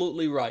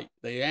absolutely right.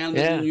 They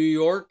landed in New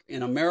York,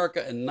 in America,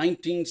 in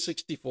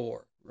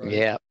 1964. Right?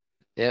 Yeah.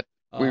 Yep.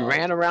 We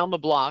ran around the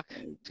block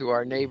to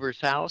our neighbor's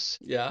house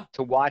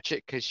to watch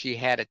it because she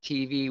had a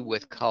TV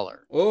with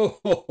color.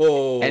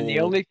 Oh. And the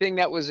only thing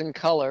that was in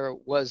color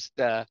was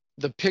the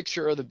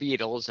picture of the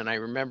Beatles, and I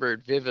remember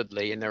it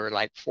vividly, and there were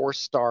like 4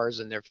 stars,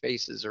 and their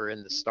faces are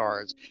in the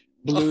stars.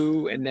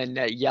 Blue, and then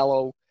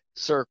yellow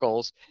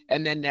circles,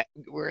 and then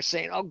we're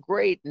saying, oh,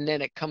 great, and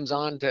then it comes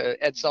on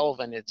to Ed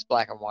Sullivan, it's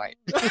black and white.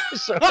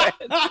 So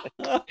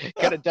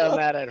could have done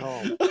that at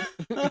home.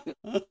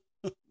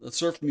 The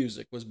surf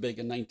music was big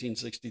in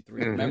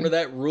 1963. Remember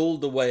that?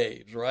 Ruled the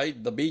Waves,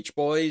 right? The Beach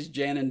Boys,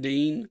 Jan and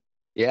Dean.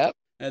 Yep.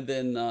 And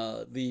then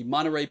the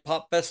Monterey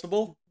Pop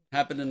Festival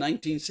happened in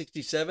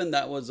 1967.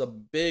 That was the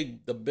big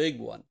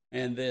one.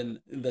 And then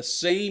the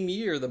same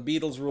year, the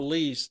Beatles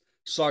released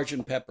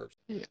Sgt. Pepper's.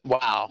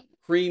 Wow.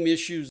 Cream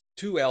issues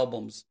 2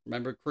 albums.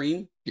 Remember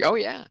Cream? Oh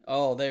yeah.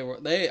 Oh,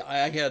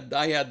 I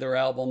had their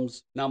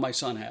albums. Now my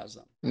son has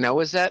them. Now,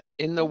 was that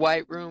in the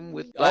White Room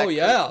with? Oh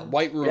yeah,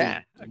 White Room.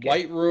 Yeah. Okay.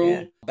 White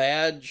Room,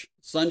 Badge,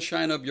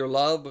 Sunshine of Your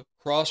Love,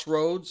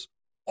 Crossroads.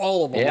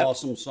 All of them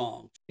awesome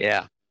songs.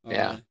 Yeah.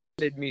 Yeah.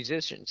 Good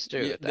musicians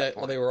too. Yeah, at that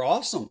point. They were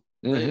awesome.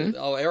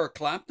 Eric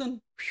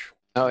Clapton.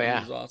 Oh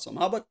yeah, he was awesome.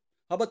 How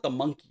about the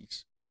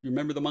Monkees? You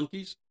remember the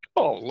Monkees?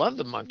 Oh, love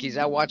the Monkees.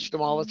 I watched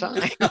them all the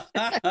time.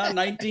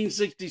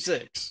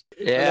 1966.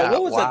 Yeah.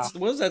 What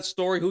was that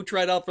story? Who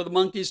tried out for the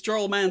Monkees?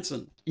 Charles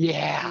Manson.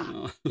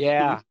 Yeah.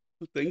 Yeah.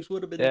 Things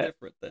would have been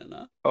different then,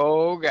 huh?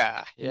 Oh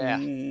God. Yeah.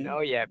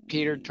 Oh yeah.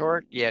 Peter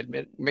Tork. Yeah.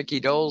 Mickey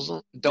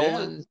Dolan.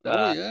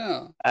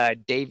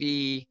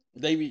 Davy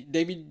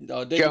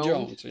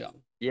Jones.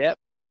 Yeah.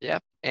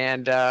 Yep.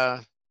 And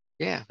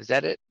was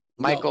that it?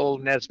 Michael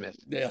Nesmith.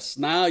 Yes.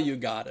 Now you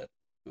got it.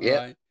 Yeah.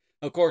 Right.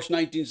 Of course,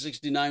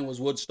 1969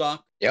 was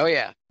Woodstock. Oh,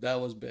 yeah. That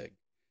was big.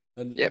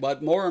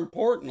 But more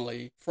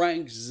importantly,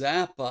 Frank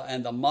Zappa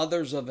and the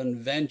Mothers of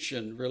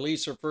Invention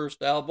released their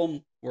first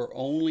album. We're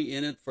only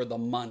in it for the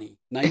money.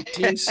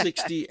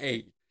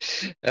 1968.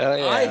 Oh,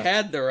 yeah. I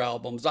had their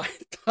albums. I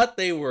thought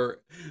they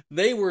were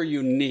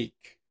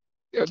unique.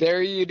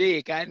 They're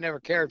unique. I never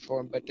cared for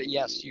them, but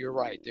yes, you're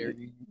right. They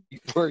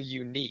were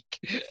unique.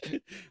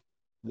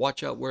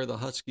 Watch out where the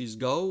Huskies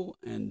go,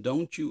 and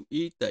don't you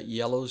eat that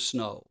yellow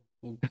snow.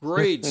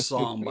 Great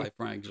song by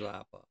Frank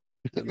Zappa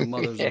and the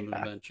Mothers of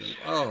Invention.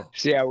 Oh,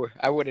 see, I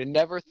would have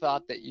never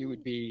thought that you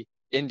would be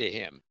into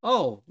him.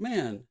 Oh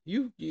man,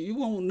 you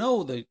won't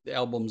know the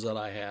albums that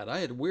I had. I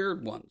had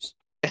weird ones.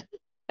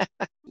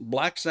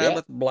 Black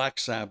Sabbath, Black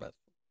Sabbath,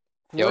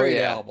 great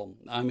album.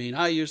 I mean,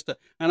 I used to,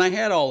 and I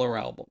had all their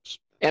albums.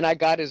 And I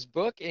got his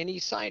book, and he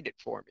signed it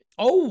for me.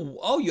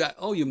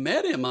 You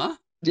met him, huh?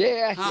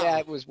 Yeah,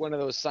 it was one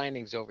of those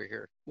signings over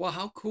here. Well,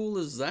 how cool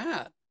is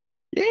that?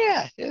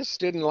 Yeah,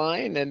 stood in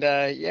line and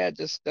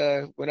just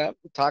went up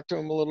and talked to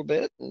him a little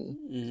bit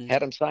and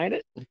had him sign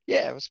it.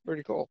 Yeah, it was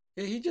pretty cool.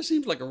 Yeah, he just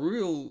seems like a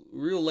real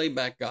laid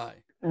back guy.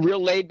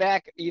 Real laid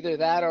back, either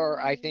that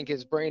or I think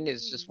his brain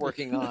is just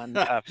working on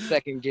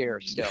second gear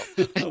still.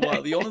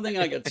 Well, the only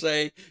thing I could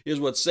say is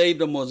what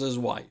saved him was his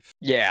wife.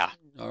 Yeah.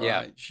 All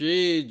right.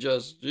 She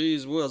was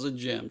a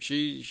gem.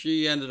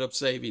 She ended up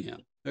saving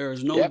him. There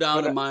is no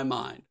doubt in my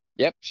mind.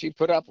 Yep, she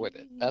put up with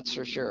it. That's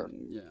for sure.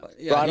 Yeah,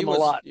 Brought him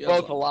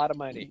both a lot of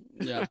money.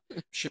 Yeah,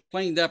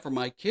 playing that for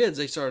my kids,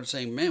 they started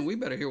saying, "Man, we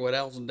better hear what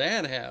Al's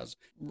dad has."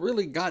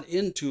 Really got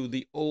into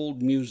the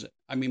old music.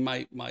 I mean,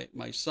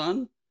 my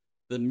son,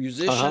 the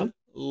musician,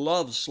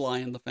 loves Sly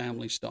and the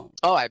Family Stone.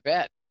 Oh, I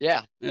bet.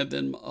 Yeah. And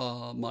then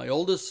my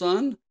oldest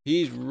son,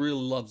 he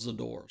really loves the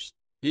Doors.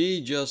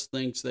 He just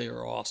thinks they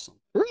are awesome.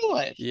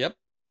 Really? Yep.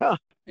 Huh.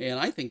 And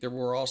I think they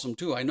were awesome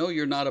too. I know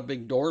you're not a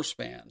big Doors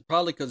fan,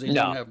 probably because they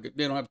don't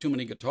have too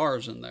many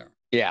guitars in there.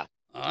 Yeah.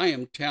 I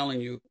am telling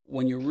you,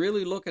 when you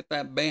really look at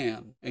that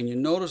band and you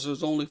notice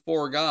there's only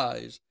 4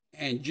 guys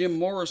and Jim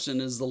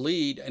Morrison is the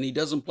lead and he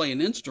doesn't play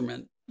an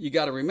instrument, you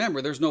got to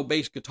remember there's no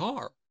bass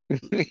guitar.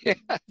 Yeah.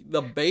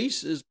 The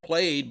bass is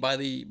played by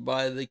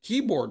the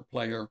keyboard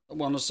player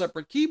on a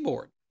separate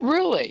keyboard.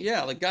 Really?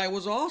 Yeah, the guy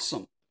was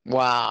awesome.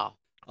 Wow.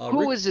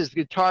 Who was his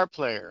guitar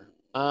player?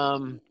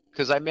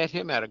 Because I met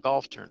him at a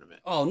golf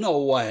tournament. Oh, no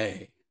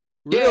way.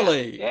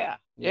 Really? Yeah.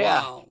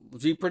 Wow.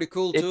 Was he pretty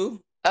cool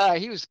too?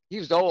 He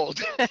was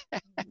old,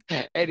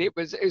 and it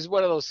was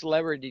one of those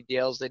celebrity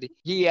deals that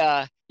he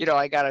I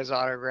got his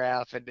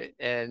autograph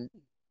and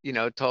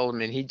told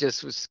him, and he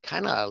just was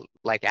kind of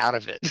like out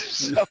of it.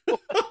 So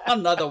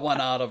another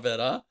one out of it,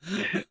 huh?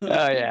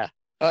 Oh yeah.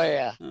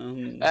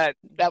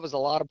 That was a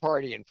lot of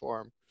partying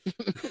for him.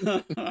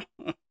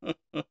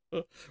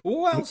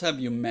 Who else have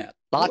you met?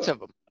 Lots of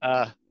them.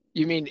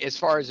 You mean as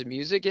far as the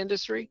music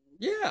industry?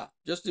 Yeah,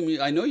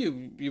 I know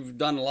you've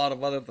done a lot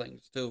of other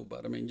things too,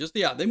 but I mean,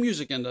 the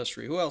music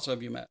industry. Who else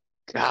have you met?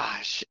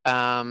 Gosh,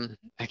 I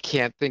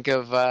can't think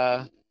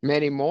of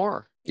many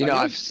more.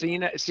 I've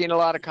seen a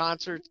lot of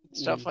concerts and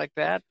stuff like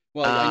that.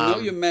 Well, I know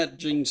you met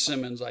Gene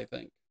Simmons. I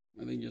think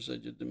you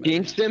said you met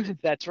Gene Simmons.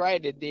 That's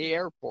right, at the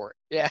airport.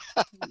 Yeah.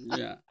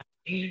 Yeah.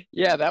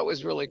 Yeah, that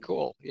was really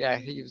cool. Yeah,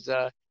 he was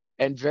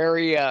and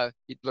very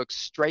he looked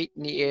straight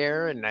in the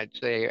air, and I'd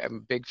say I'm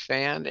a big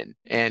fan,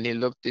 and he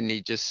looked and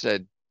he just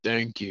said,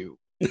 "Thank you."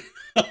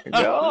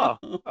 Oh,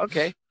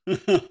 okay.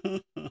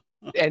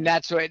 And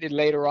that's what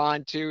later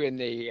on too, in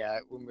the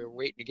when we were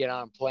waiting to get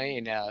on a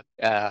plane,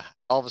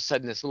 all of a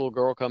sudden this little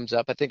girl comes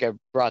up. I think I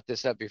brought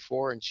this up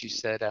before, and she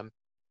said,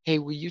 "Hey,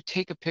 will you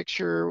take a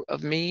picture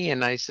of me?"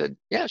 And I said,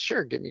 "Yeah,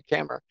 sure. Give me a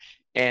camera."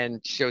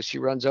 And so she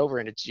runs over,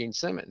 and it's Gene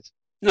Simmons.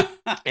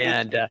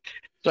 And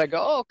so I go,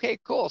 "Oh, okay,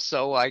 cool."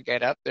 So I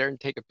get up there and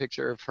take a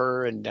picture of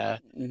her and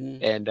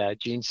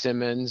Gene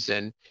Simmons,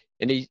 and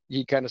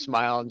he kind of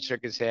smiled and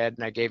shook his head,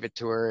 and I gave it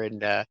to her,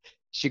 and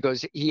she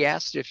goes, "He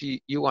asked if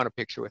you want a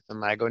picture with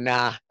him." I go,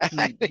 "Nah,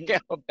 I think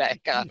I'll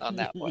back out on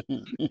that one."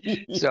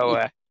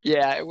 So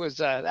yeah, it was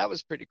that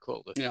was pretty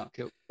cool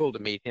to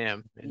meet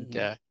him,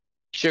 and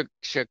shook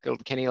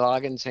Kenny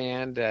Loggins'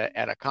 hand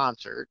at a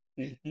concert,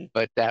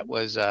 but that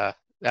was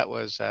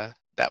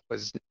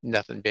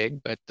nothing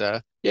big,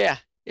 but yeah,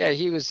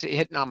 he was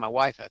hitting on my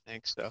wife, I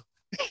think so.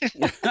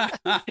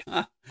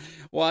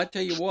 Well, I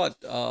tell you what,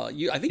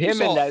 I think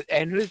him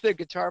and who's the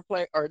guitar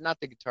player, or not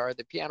the guitar,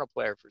 the piano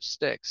player for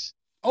Styx.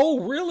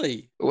 Oh,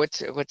 really?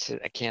 What's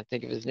I can't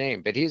think of his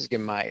name, but he's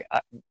giving my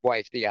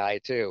wife the eye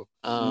too.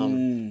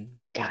 God,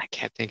 I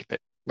can't think of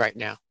it right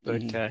now,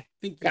 but kind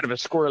of a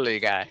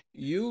squirrely guy.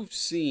 You've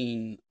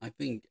seen, I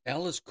think,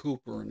 Alice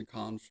Cooper in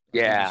concert.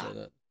 Yeah.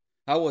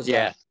 How was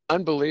that?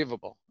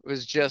 Unbelievable. It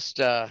was just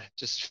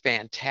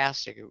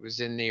fantastic. It was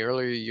in the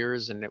earlier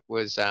years, and it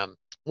was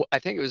I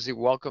think it was the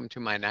Welcome to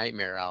My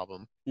Nightmare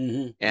album.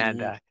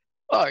 And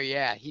oh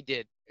yeah, he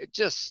did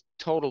just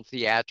total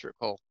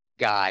theatrical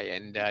guy,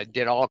 and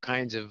did all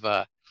kinds of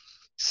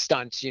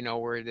stunts,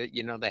 where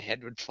the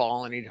head would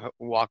fall and he'd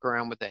walk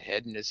around with the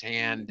head in his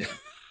hand.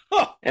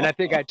 And I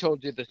think I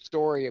told you the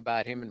story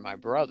about him and my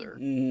brother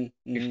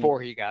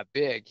before he got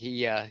big.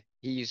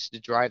 He used to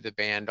drive the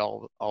band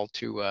all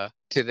to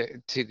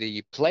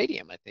the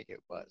Palladium, I think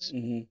it was.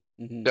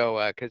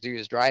 So because he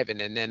was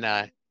driving, and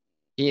then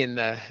he and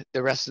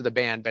the rest of the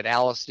band, but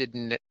Alice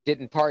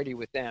didn't party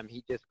with them.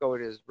 He just go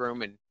to his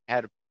room and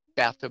had a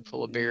bathtub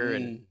full of beer,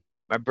 and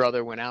my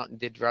brother went out and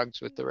did drugs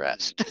with the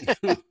rest.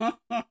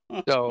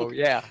 So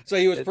yeah. So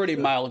he was a pretty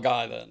mild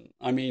guy then.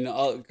 I mean,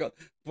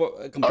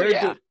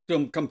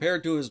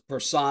 compared to his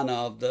persona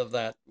of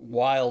that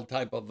wild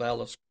type of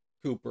Alice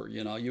Cooper,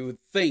 you would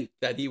think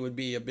that he would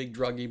be a big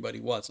druggie, but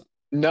he wasn't.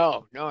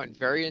 No, and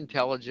very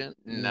intelligent,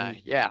 and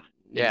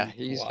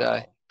he's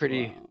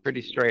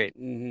pretty straight.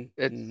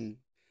 It's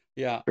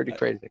yeah, pretty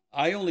crazy.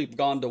 I only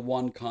gone to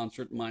one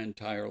concert my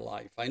entire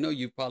life. I know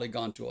you've probably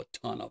gone to a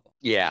ton of them.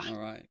 Yeah, all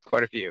right,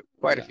 quite a few.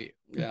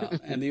 Yeah,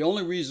 and the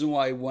only reason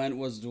why I went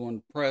was to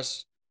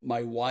impress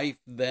my wife.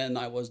 Then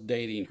I was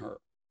dating her.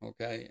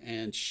 Okay,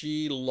 and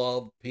she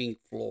loved Pink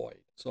Floyd.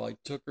 So I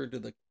took her to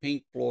the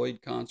Pink Floyd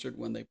concert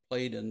when they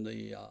played in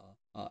the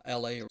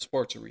LA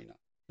Sports Arena.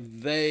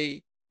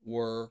 They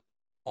were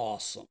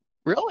awesome.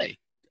 Really?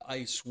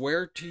 I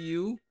swear to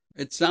you,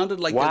 it sounded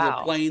like they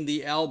were playing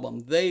the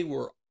album. They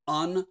were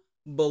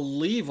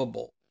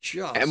unbelievable.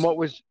 And what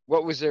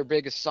was their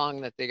biggest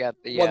song that they got?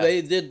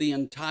 They did the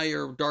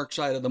entire Dark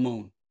Side of the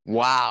Moon.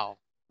 Wow.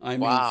 I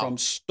mean, from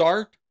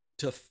start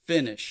to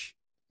finish.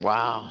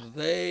 Wow.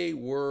 They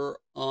were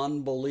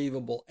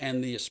unbelievable.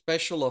 And the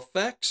special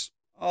effects,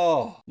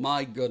 oh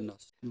my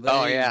goodness.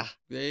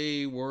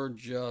 They were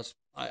just,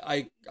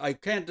 I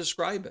can't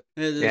describe it.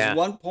 And there's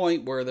one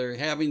point where they're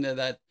having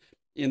that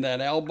in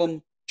that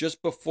album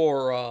just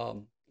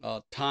before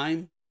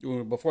time,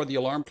 before the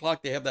alarm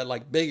clock, they have that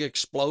like big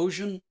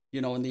explosion,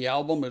 in the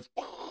album. It's,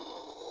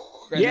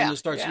 and then it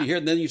starts,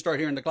 then you start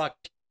hearing the clock.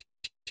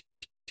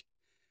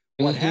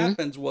 What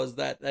happens was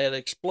that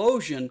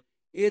explosion,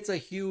 it's a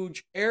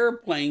huge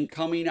airplane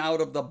coming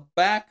out of the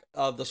back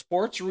of the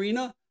sports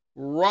arena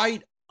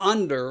right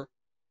under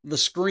the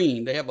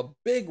screen. They have a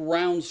big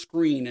round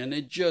screen and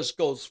it just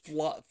goes,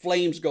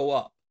 flames go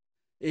up.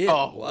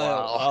 Wow.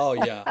 Oh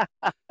yeah.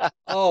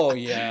 Oh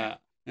yeah.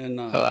 And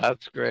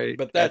that's great.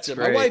 But that's it.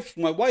 Great.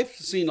 My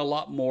wife's seen a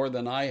lot more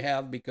than I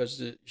have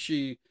because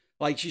she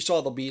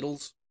saw the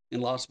Beatles in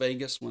Las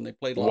Vegas when they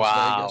played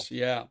Las Vegas.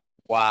 Yeah.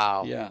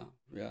 Wow. Yeah.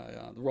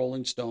 Yeah. The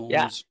Rolling Stones.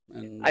 Yeah.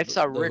 And I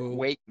saw Rick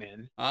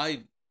Wakeman.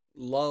 I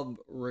love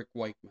Rick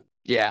Wakeman.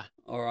 Yeah.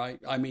 All right.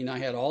 I mean, I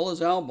had all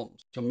his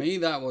albums. To me,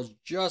 that was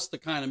just the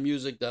kind of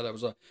music that it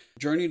was a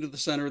Journey to the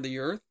Center of the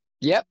Earth.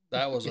 Yep.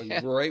 That was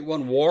a great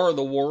one. War of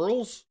the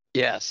Worlds.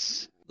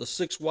 Yes. The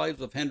Six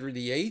Wives of Henry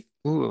VIII.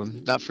 Ooh,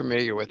 not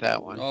familiar with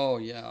that one. Oh,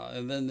 yeah.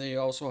 And then they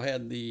also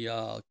had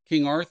the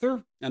King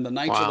Arthur and the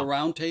Knights of the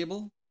Round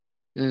Table.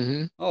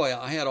 Mm-hmm. Oh, yeah.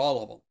 I had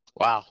all of them.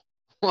 Wow.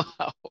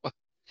 Wow.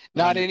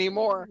 Not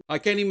anymore. I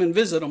can't even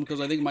visit them because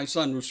I think my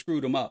son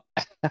screwed them up.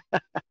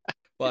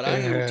 But I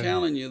am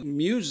telling you,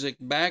 music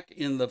back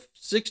in the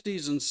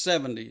 60s and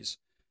 70s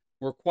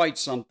were quite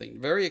something.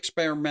 Very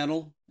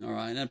experimental, all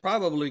right, and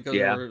probably because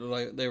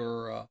they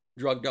were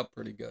drugged up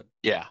pretty good.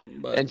 Yeah.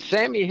 And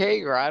Sammy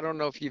Hagar, I don't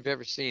know if you've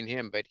ever seen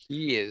him, but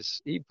he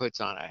puts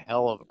on a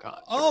hell of a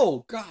concert.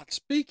 Oh God!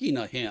 Speaking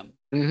of him,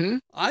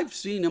 I've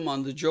seen him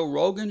on the Joe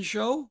Rogan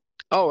show.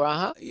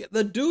 Oh,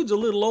 the dude's a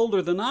little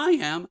older than I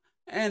am.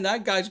 And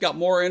that guy's got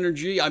more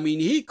energy. I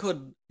mean,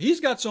 he's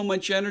got so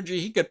much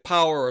energy, he could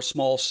power a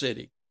small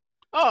city.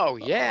 Oh,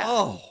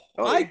 yeah.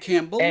 I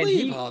can't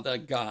believe how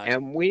that guy.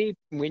 And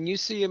when you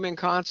see him in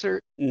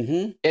concert,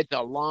 it's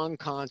a long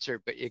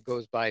concert, but it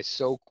goes by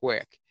so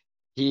quick.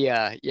 He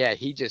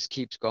just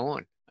keeps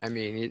going. I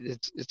mean,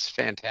 it's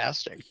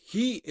fantastic.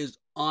 He is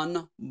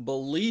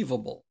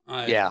unbelievable.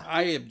 I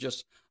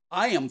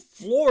am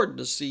floored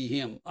to see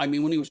him. I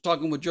mean, when he was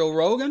talking with Joe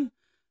Rogan,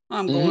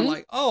 I'm going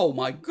like, oh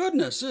my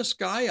goodness, this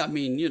guy. I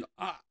mean,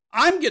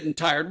 I'm getting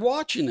tired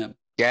watching him.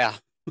 Yeah.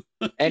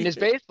 And his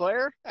bass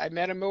player, I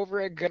met him over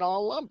at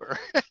Ganal Lumber,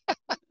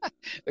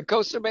 the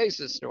Costa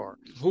Mesa store.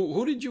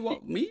 Who did you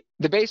meet?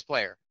 The bass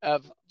player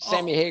of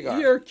Sammy Hagar.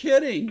 You're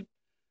kidding.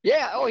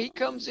 Yeah. Oh, he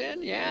comes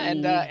in. Yeah.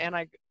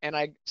 And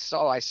I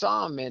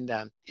saw him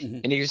and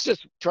he was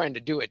just trying to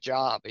do a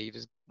job. He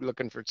was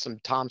looking for some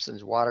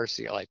Thompson's water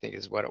seal, I think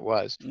is what it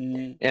was.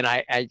 And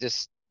I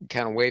just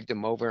kind of waved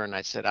him over and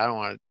I said, I don't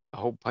want a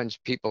whole bunch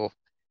of people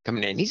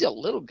coming in. He's a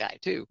little guy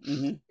too.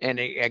 And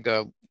I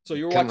go, so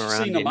you're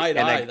seeing him eye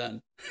to eye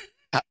then?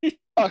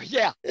 Oh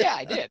yeah,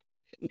 I did.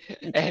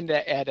 and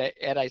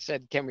I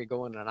said, can we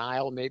go in an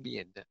aisle maybe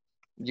and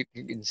you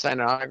can sign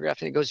an autograph?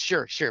 And he goes,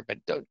 sure, but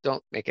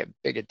don't make it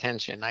big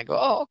attention. I go,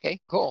 oh, okay,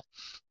 cool.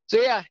 So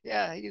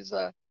yeah, he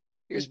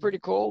was pretty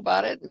cool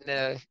about it,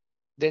 and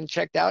then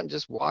checked out and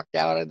just walked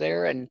out of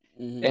there, and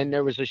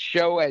there was a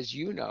show, as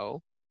you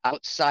know,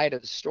 outside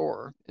of the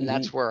store, and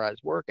that's where I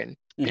was working.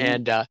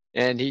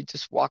 And he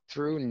just walked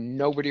through and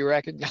nobody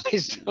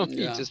recognized him.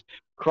 He just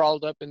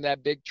crawled up in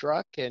that big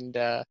truck and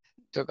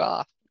took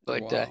off.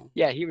 But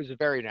he was a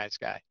very nice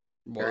guy.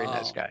 Very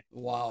nice guy.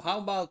 Wow. How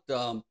about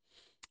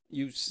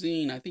you've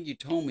seen, I think you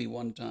told me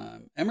one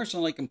time,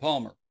 Emerson, Lake and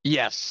Palmer?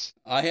 Yes.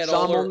 I had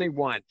Saw them only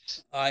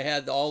once. I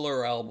had all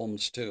their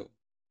albums too.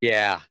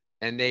 Yeah.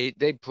 And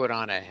they put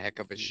on a heck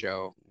of a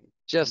show.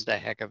 Just a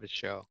heck of a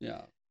show.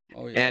 Yeah.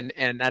 Oh yeah.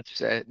 And that's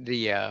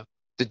the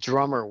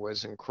drummer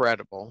was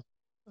incredible.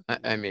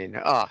 I mean,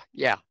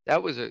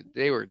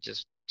 they were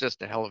just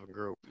a hell of a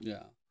group.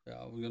 Yeah.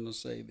 I was gonna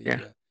say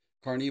the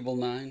Carnival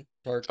 9,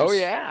 Tarkus. Oh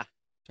yeah.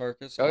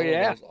 Tarkus.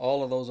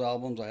 All of those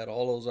albums. I had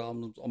all those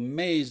albums.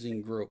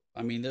 Amazing group.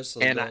 I mean, this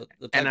is the type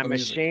I'm of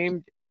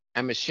music.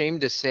 I'm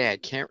ashamed to say I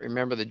can't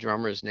remember the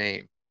drummer's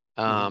name.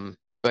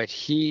 But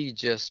he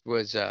just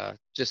was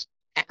just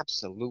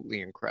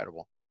absolutely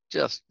incredible.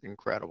 Just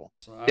incredible.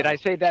 Did I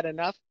say that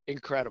enough?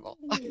 Incredible.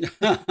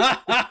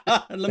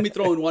 Let me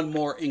throw in one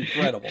more.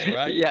 Incredible,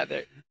 right? Yeah.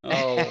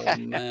 Oh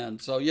man.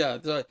 So yeah,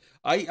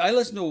 I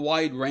listen to a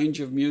wide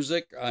range of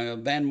music.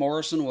 Van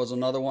Morrison was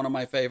another one of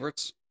my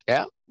favorites.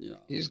 Yeah.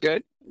 He's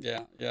good.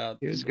 Yeah.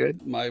 He was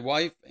good. My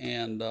wife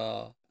and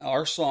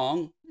our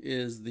song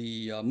is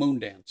the Moon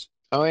Dance.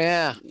 Oh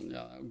yeah.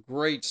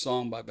 Great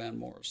song by Van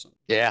Morrison.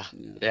 Yeah.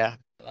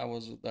 That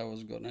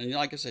was good. And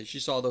like I said, she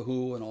saw the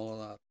Who and all of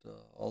that,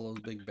 all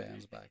those big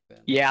bands back then.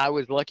 Yeah, I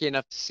was lucky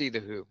enough to see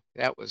the Who.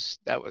 That was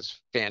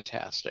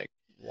fantastic.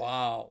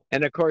 Wow.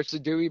 And of course the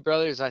Dewey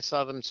Brothers, I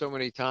saw them so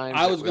many times.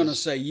 I was going to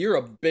say you're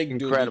a big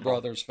Dewey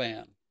Brothers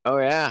fan. Oh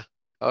yeah.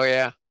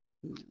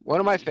 One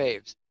of my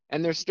faves.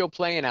 and they're still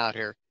playing out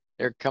here.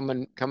 They're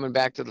coming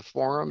back to the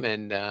Forum,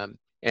 and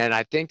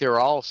I think they're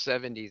all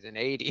 70s and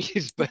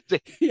 80s, but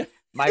Yeah.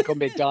 Michael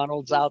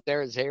McDonald's out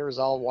there. His hair is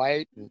all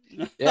white, and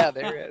yeah,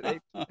 they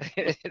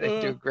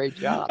do a great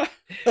job.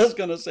 I was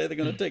gonna say they're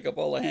gonna take up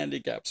all the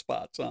handicap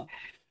spots, huh?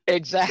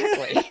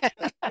 Exactly.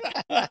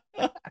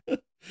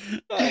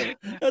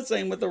 That's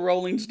same with the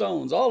Rolling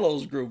Stones, all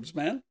those groups,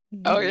 man.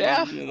 Oh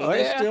yeah,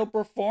 they're still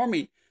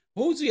performing.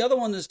 Who's the other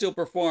one that's still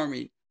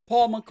performing?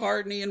 Paul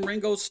McCartney and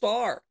Ringo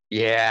Starr.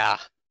 Yeah,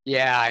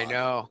 I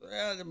know.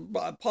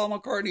 Paul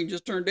McCartney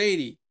just turned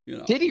 80.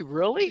 Did he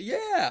really?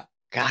 Yeah.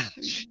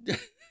 Gosh.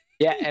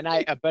 Yeah, and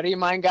a buddy of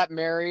mine got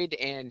married,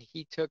 and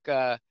he took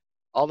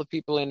all the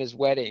people in his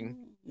wedding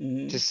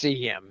to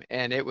see him,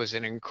 and it was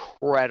an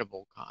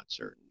incredible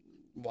concert.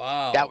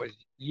 Wow. That was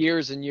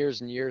years and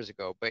years and years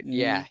ago, but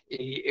yeah,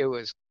 he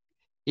was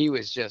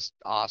just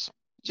awesome.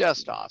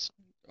 Just awesome.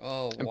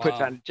 Oh, and wow. puts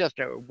on just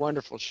a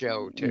wonderful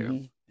show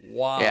too.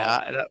 Wow.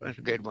 Yeah, that was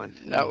a good one.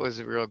 That was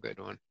a real good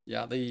one.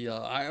 Yeah,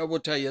 I will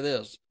tell you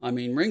this. I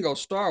mean, Ringo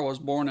Starr was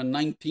born in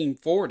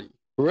 1940.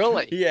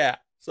 Really? Yeah.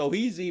 So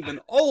he's even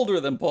older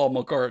than Paul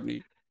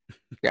McCartney.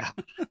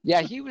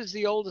 Yeah, he was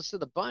the oldest of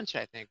the bunch,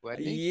 I think,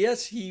 wasn't he?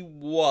 Yes, he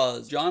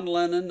was. John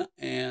Lennon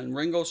and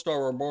Ringo Starr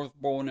were both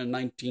born in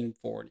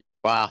 1940.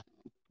 Wow.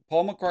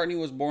 Paul McCartney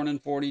was born in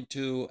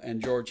 42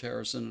 and George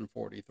Harrison in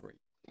 43.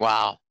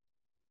 Wow.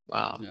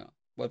 Yeah.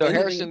 But so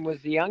Harrison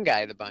was the young guy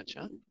of the bunch,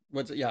 huh?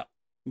 Yeah.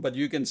 But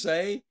you can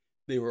say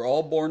they were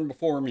all born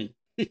before me.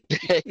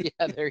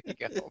 Yeah, there you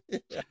go.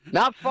 Yeah.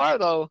 Not far,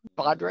 though,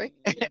 Padre.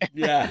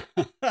 Yeah.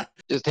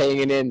 Just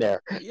hanging in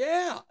there.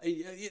 Yeah.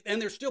 And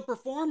they're still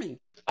performing.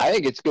 I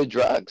think it's good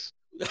drugs.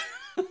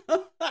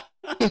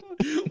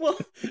 Well,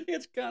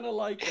 it's kind of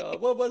like,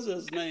 what was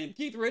his name?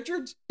 Keith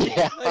Richards?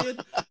 Yeah.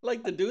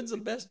 Like the dude's the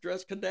best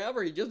dressed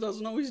cadaver. He just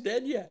doesn't know he's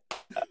dead yet.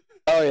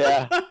 Oh,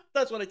 yeah.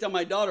 That's what I tell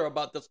my daughter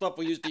about the stuff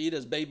we used to eat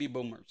as baby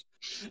boomers.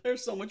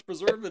 There's so much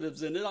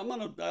preservatives in it.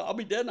 I'll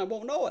be dead and I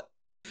won't know it.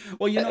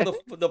 Well,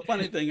 the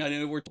funny thing, I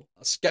know we're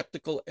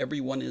skeptical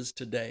everyone is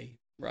today,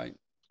 right?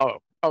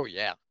 Oh,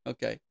 yeah.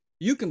 Okay.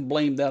 You can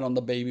blame that on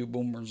the baby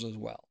boomers as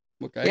well.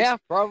 Okay. Yeah,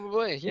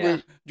 probably. Yeah.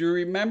 Do you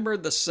remember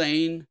the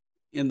saying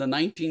in the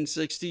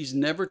 1960s,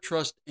 never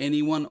trust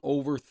anyone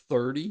over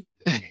 30?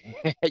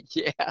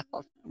 Yeah.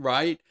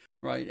 Right.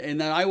 And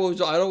then I'd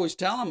always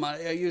tell them,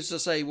 I used to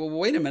say, well,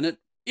 wait a minute.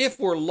 If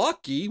we're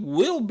lucky,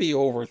 we'll be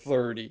over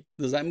 30.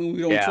 Does that mean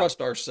we don't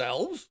trust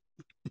ourselves?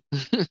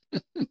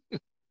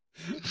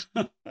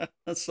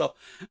 So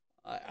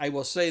I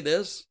will say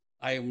this.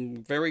 I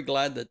am very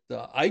glad that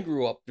I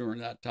grew up during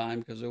that time,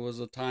 because it was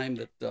a time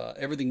that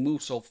everything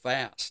moved so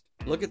fast.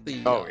 Look at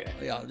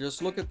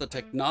just look at the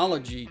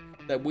technology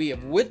that we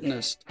have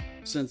witnessed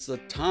since the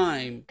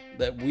time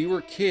that we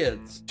were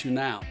kids to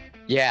now.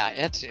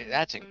 Yeah,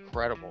 that's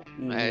incredible.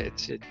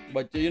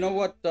 But you know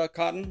what,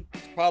 Cotton?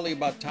 It's probably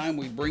about time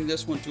we bring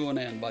this one to an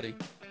end, buddy.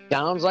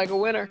 Sounds like a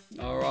winner.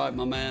 All right,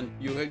 my man.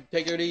 You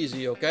take it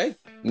easy, okay?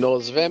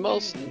 Nos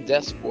vemos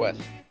después.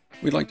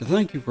 We'd like to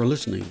thank you for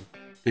listening,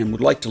 and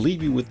would like to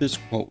leave you with this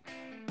quote.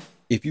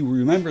 If you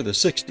remember the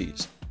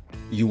 60s,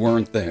 you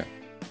weren't there.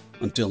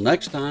 Until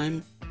next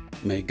time,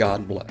 may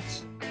God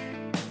bless.